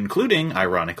effects, including,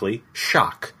 ironically,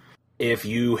 shock. If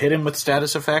you hit him with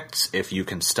status effects, if you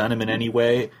can stun him in any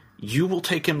way, you will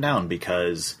take him down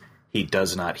because he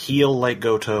does not heal like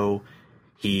Goto.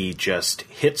 He just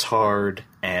hits hard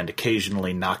and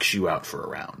occasionally knocks you out for a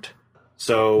round.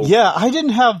 So yeah, I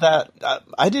didn't have that.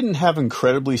 I didn't have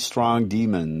incredibly strong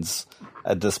demons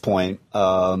at this point,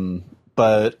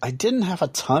 but I didn't have a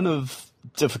ton of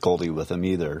difficulty with him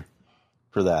either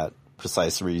for that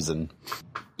precise reason.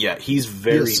 Yeah, he's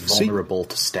very vulnerable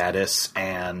to status,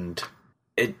 and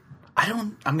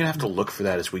I'm going to have to look for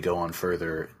that as we go on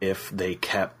further, if they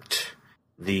kept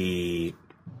the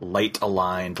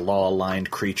light-aligned,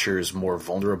 law-aligned creatures more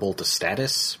vulnerable to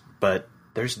status, but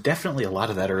there's definitely a lot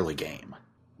of that early game.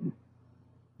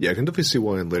 Yeah, I can definitely see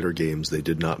why in later games they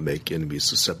did not make enemies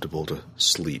susceptible to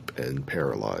sleep and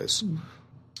paralyze.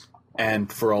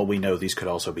 And for all we know, these could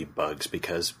also be bugs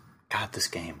because, God, this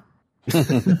game.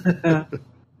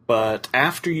 But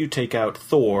after you take out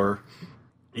Thor,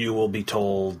 you will be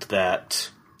told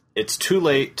that it's too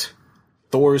late.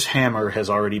 Thor's hammer has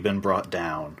already been brought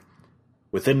down.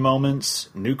 Within moments,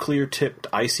 nuclear-tipped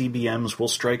ICBMs will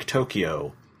strike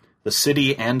Tokyo. The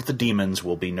city and the demons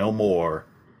will be no more.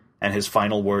 And his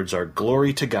final words are,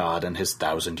 "Glory to God and his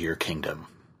 1,000-year kingdom."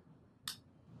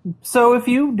 So if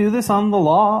you do this on the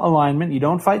law alignment, you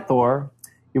don't fight Thor.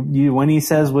 When he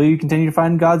says, "Will you continue to fight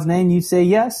in God's name?" you say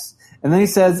yes. And then he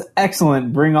says,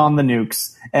 "Excellent, bring on the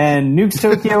nukes." And nukes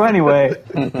Tokyo anyway.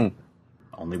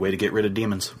 Only way to get rid of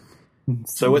demons.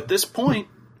 So at this point,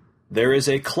 there is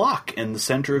a clock in the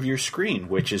center of your screen,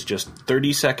 which is just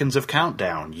 30 seconds of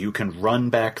countdown. You can run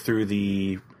back through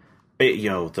the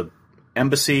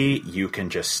embassy. You can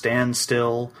just stand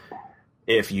still.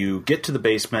 If you get to the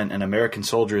basement, an American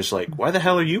soldier is like, "Why the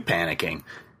hell are you panicking?"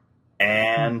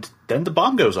 And then the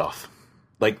bomb goes off.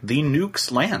 Like, the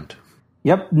nukes land.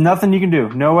 Yep, nothing you can do.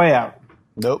 No way out.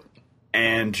 Nope.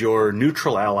 And your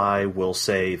neutral ally will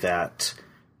say that,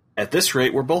 "At this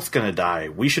rate, we're both going to die.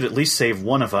 We should at least save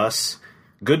one of us.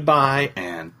 Goodbye,"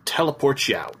 and teleport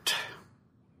you out.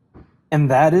 And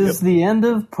that is the end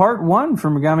of part 1 for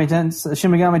Shin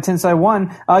Megami Tensei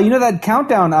 1. That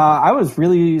countdown, I was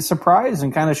really surprised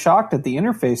and kind of shocked at the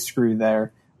interface screw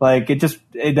there. Like,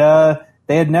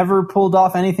 they had never pulled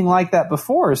off anything like that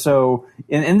before. So,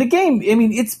 in the game, I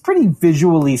mean, it's pretty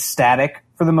visually static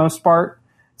for the most part.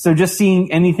 So just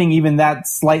seeing anything even that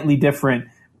slightly different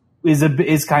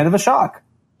is kind of a shock.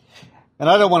 And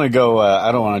I don't want to go.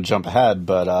 I don't want to jump ahead,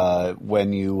 but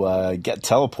when you get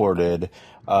teleported,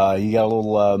 you got a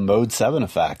little Mode 7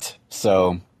 effect.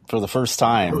 So for the first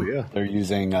time, they're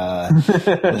using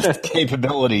the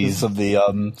capabilities of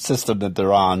the system that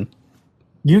they're on.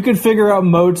 You could figure out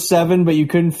Mode 7, but you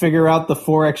couldn't figure out the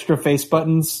 4 extra face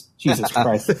buttons? Jesus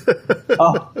Christ.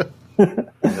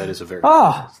 That is a very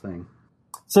nice thing.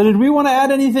 So did we want to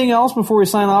add anything else before we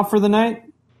sign off for the night?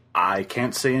 I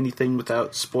can't say anything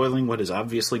without spoiling what is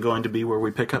obviously going to be where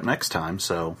we pick up next time,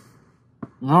 so...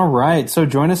 All right, so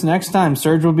join us next time.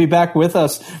 Serge will be back with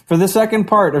us for the second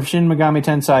part of Shin Megami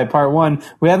Tensei Part 1.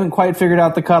 We haven't quite figured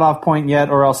out the cutoff point yet,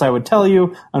 or else I would tell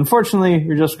you. Unfortunately,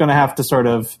 you're just going to have to sort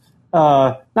of...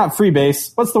 not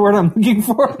freebase. What's the word I'm looking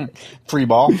for? Free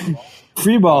ball.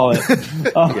 Free ball it.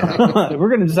 We're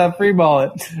going to just have free ball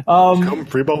it. Come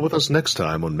free ball with us next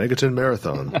time on Megaton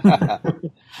Marathon.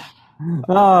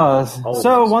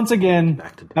 So once again,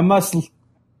 I must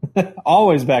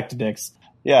always back to dicks.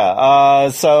 Yeah.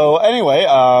 So anyway,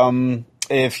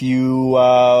 if you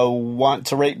want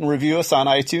to rate and review us on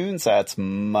iTunes, that's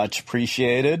much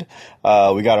appreciated.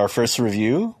 We got our first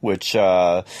review, which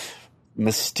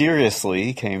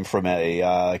mysteriously came from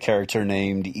a character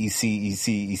named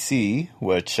ECECEC,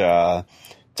 which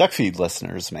Duckfeed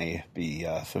listeners may be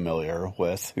familiar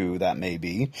with who that may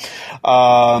be.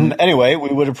 Anyway, we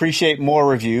would appreciate more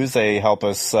reviews. They help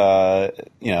us,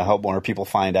 help more people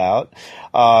find out.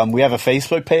 We have a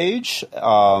Facebook page.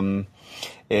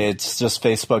 It's just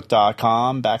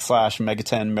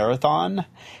facebook.com/Megaten Marathon.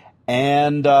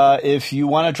 And if you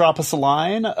want to drop us a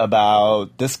line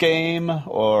about this game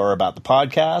or about the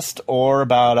podcast or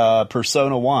about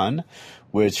Persona 1,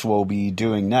 which we'll be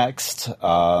doing next,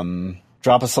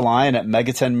 drop us a line at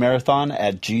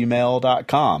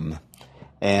megatenmarathon@gmail.com.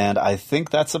 And I think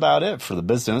that's about it for the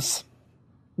business.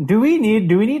 Do we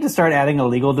need to start adding a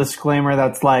legal disclaimer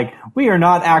that's like, we are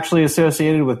not actually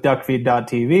associated with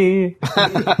duckfeed.tv?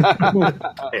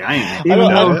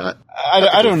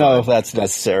 I don't know if that's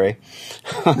necessary.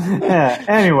 Yeah,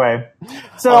 anyway,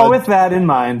 so with that in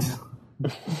mind,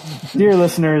 dear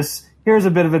listeners, here's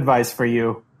a bit of advice for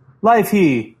you. Life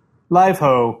he, life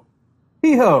ho,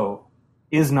 he ho,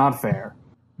 is not fair.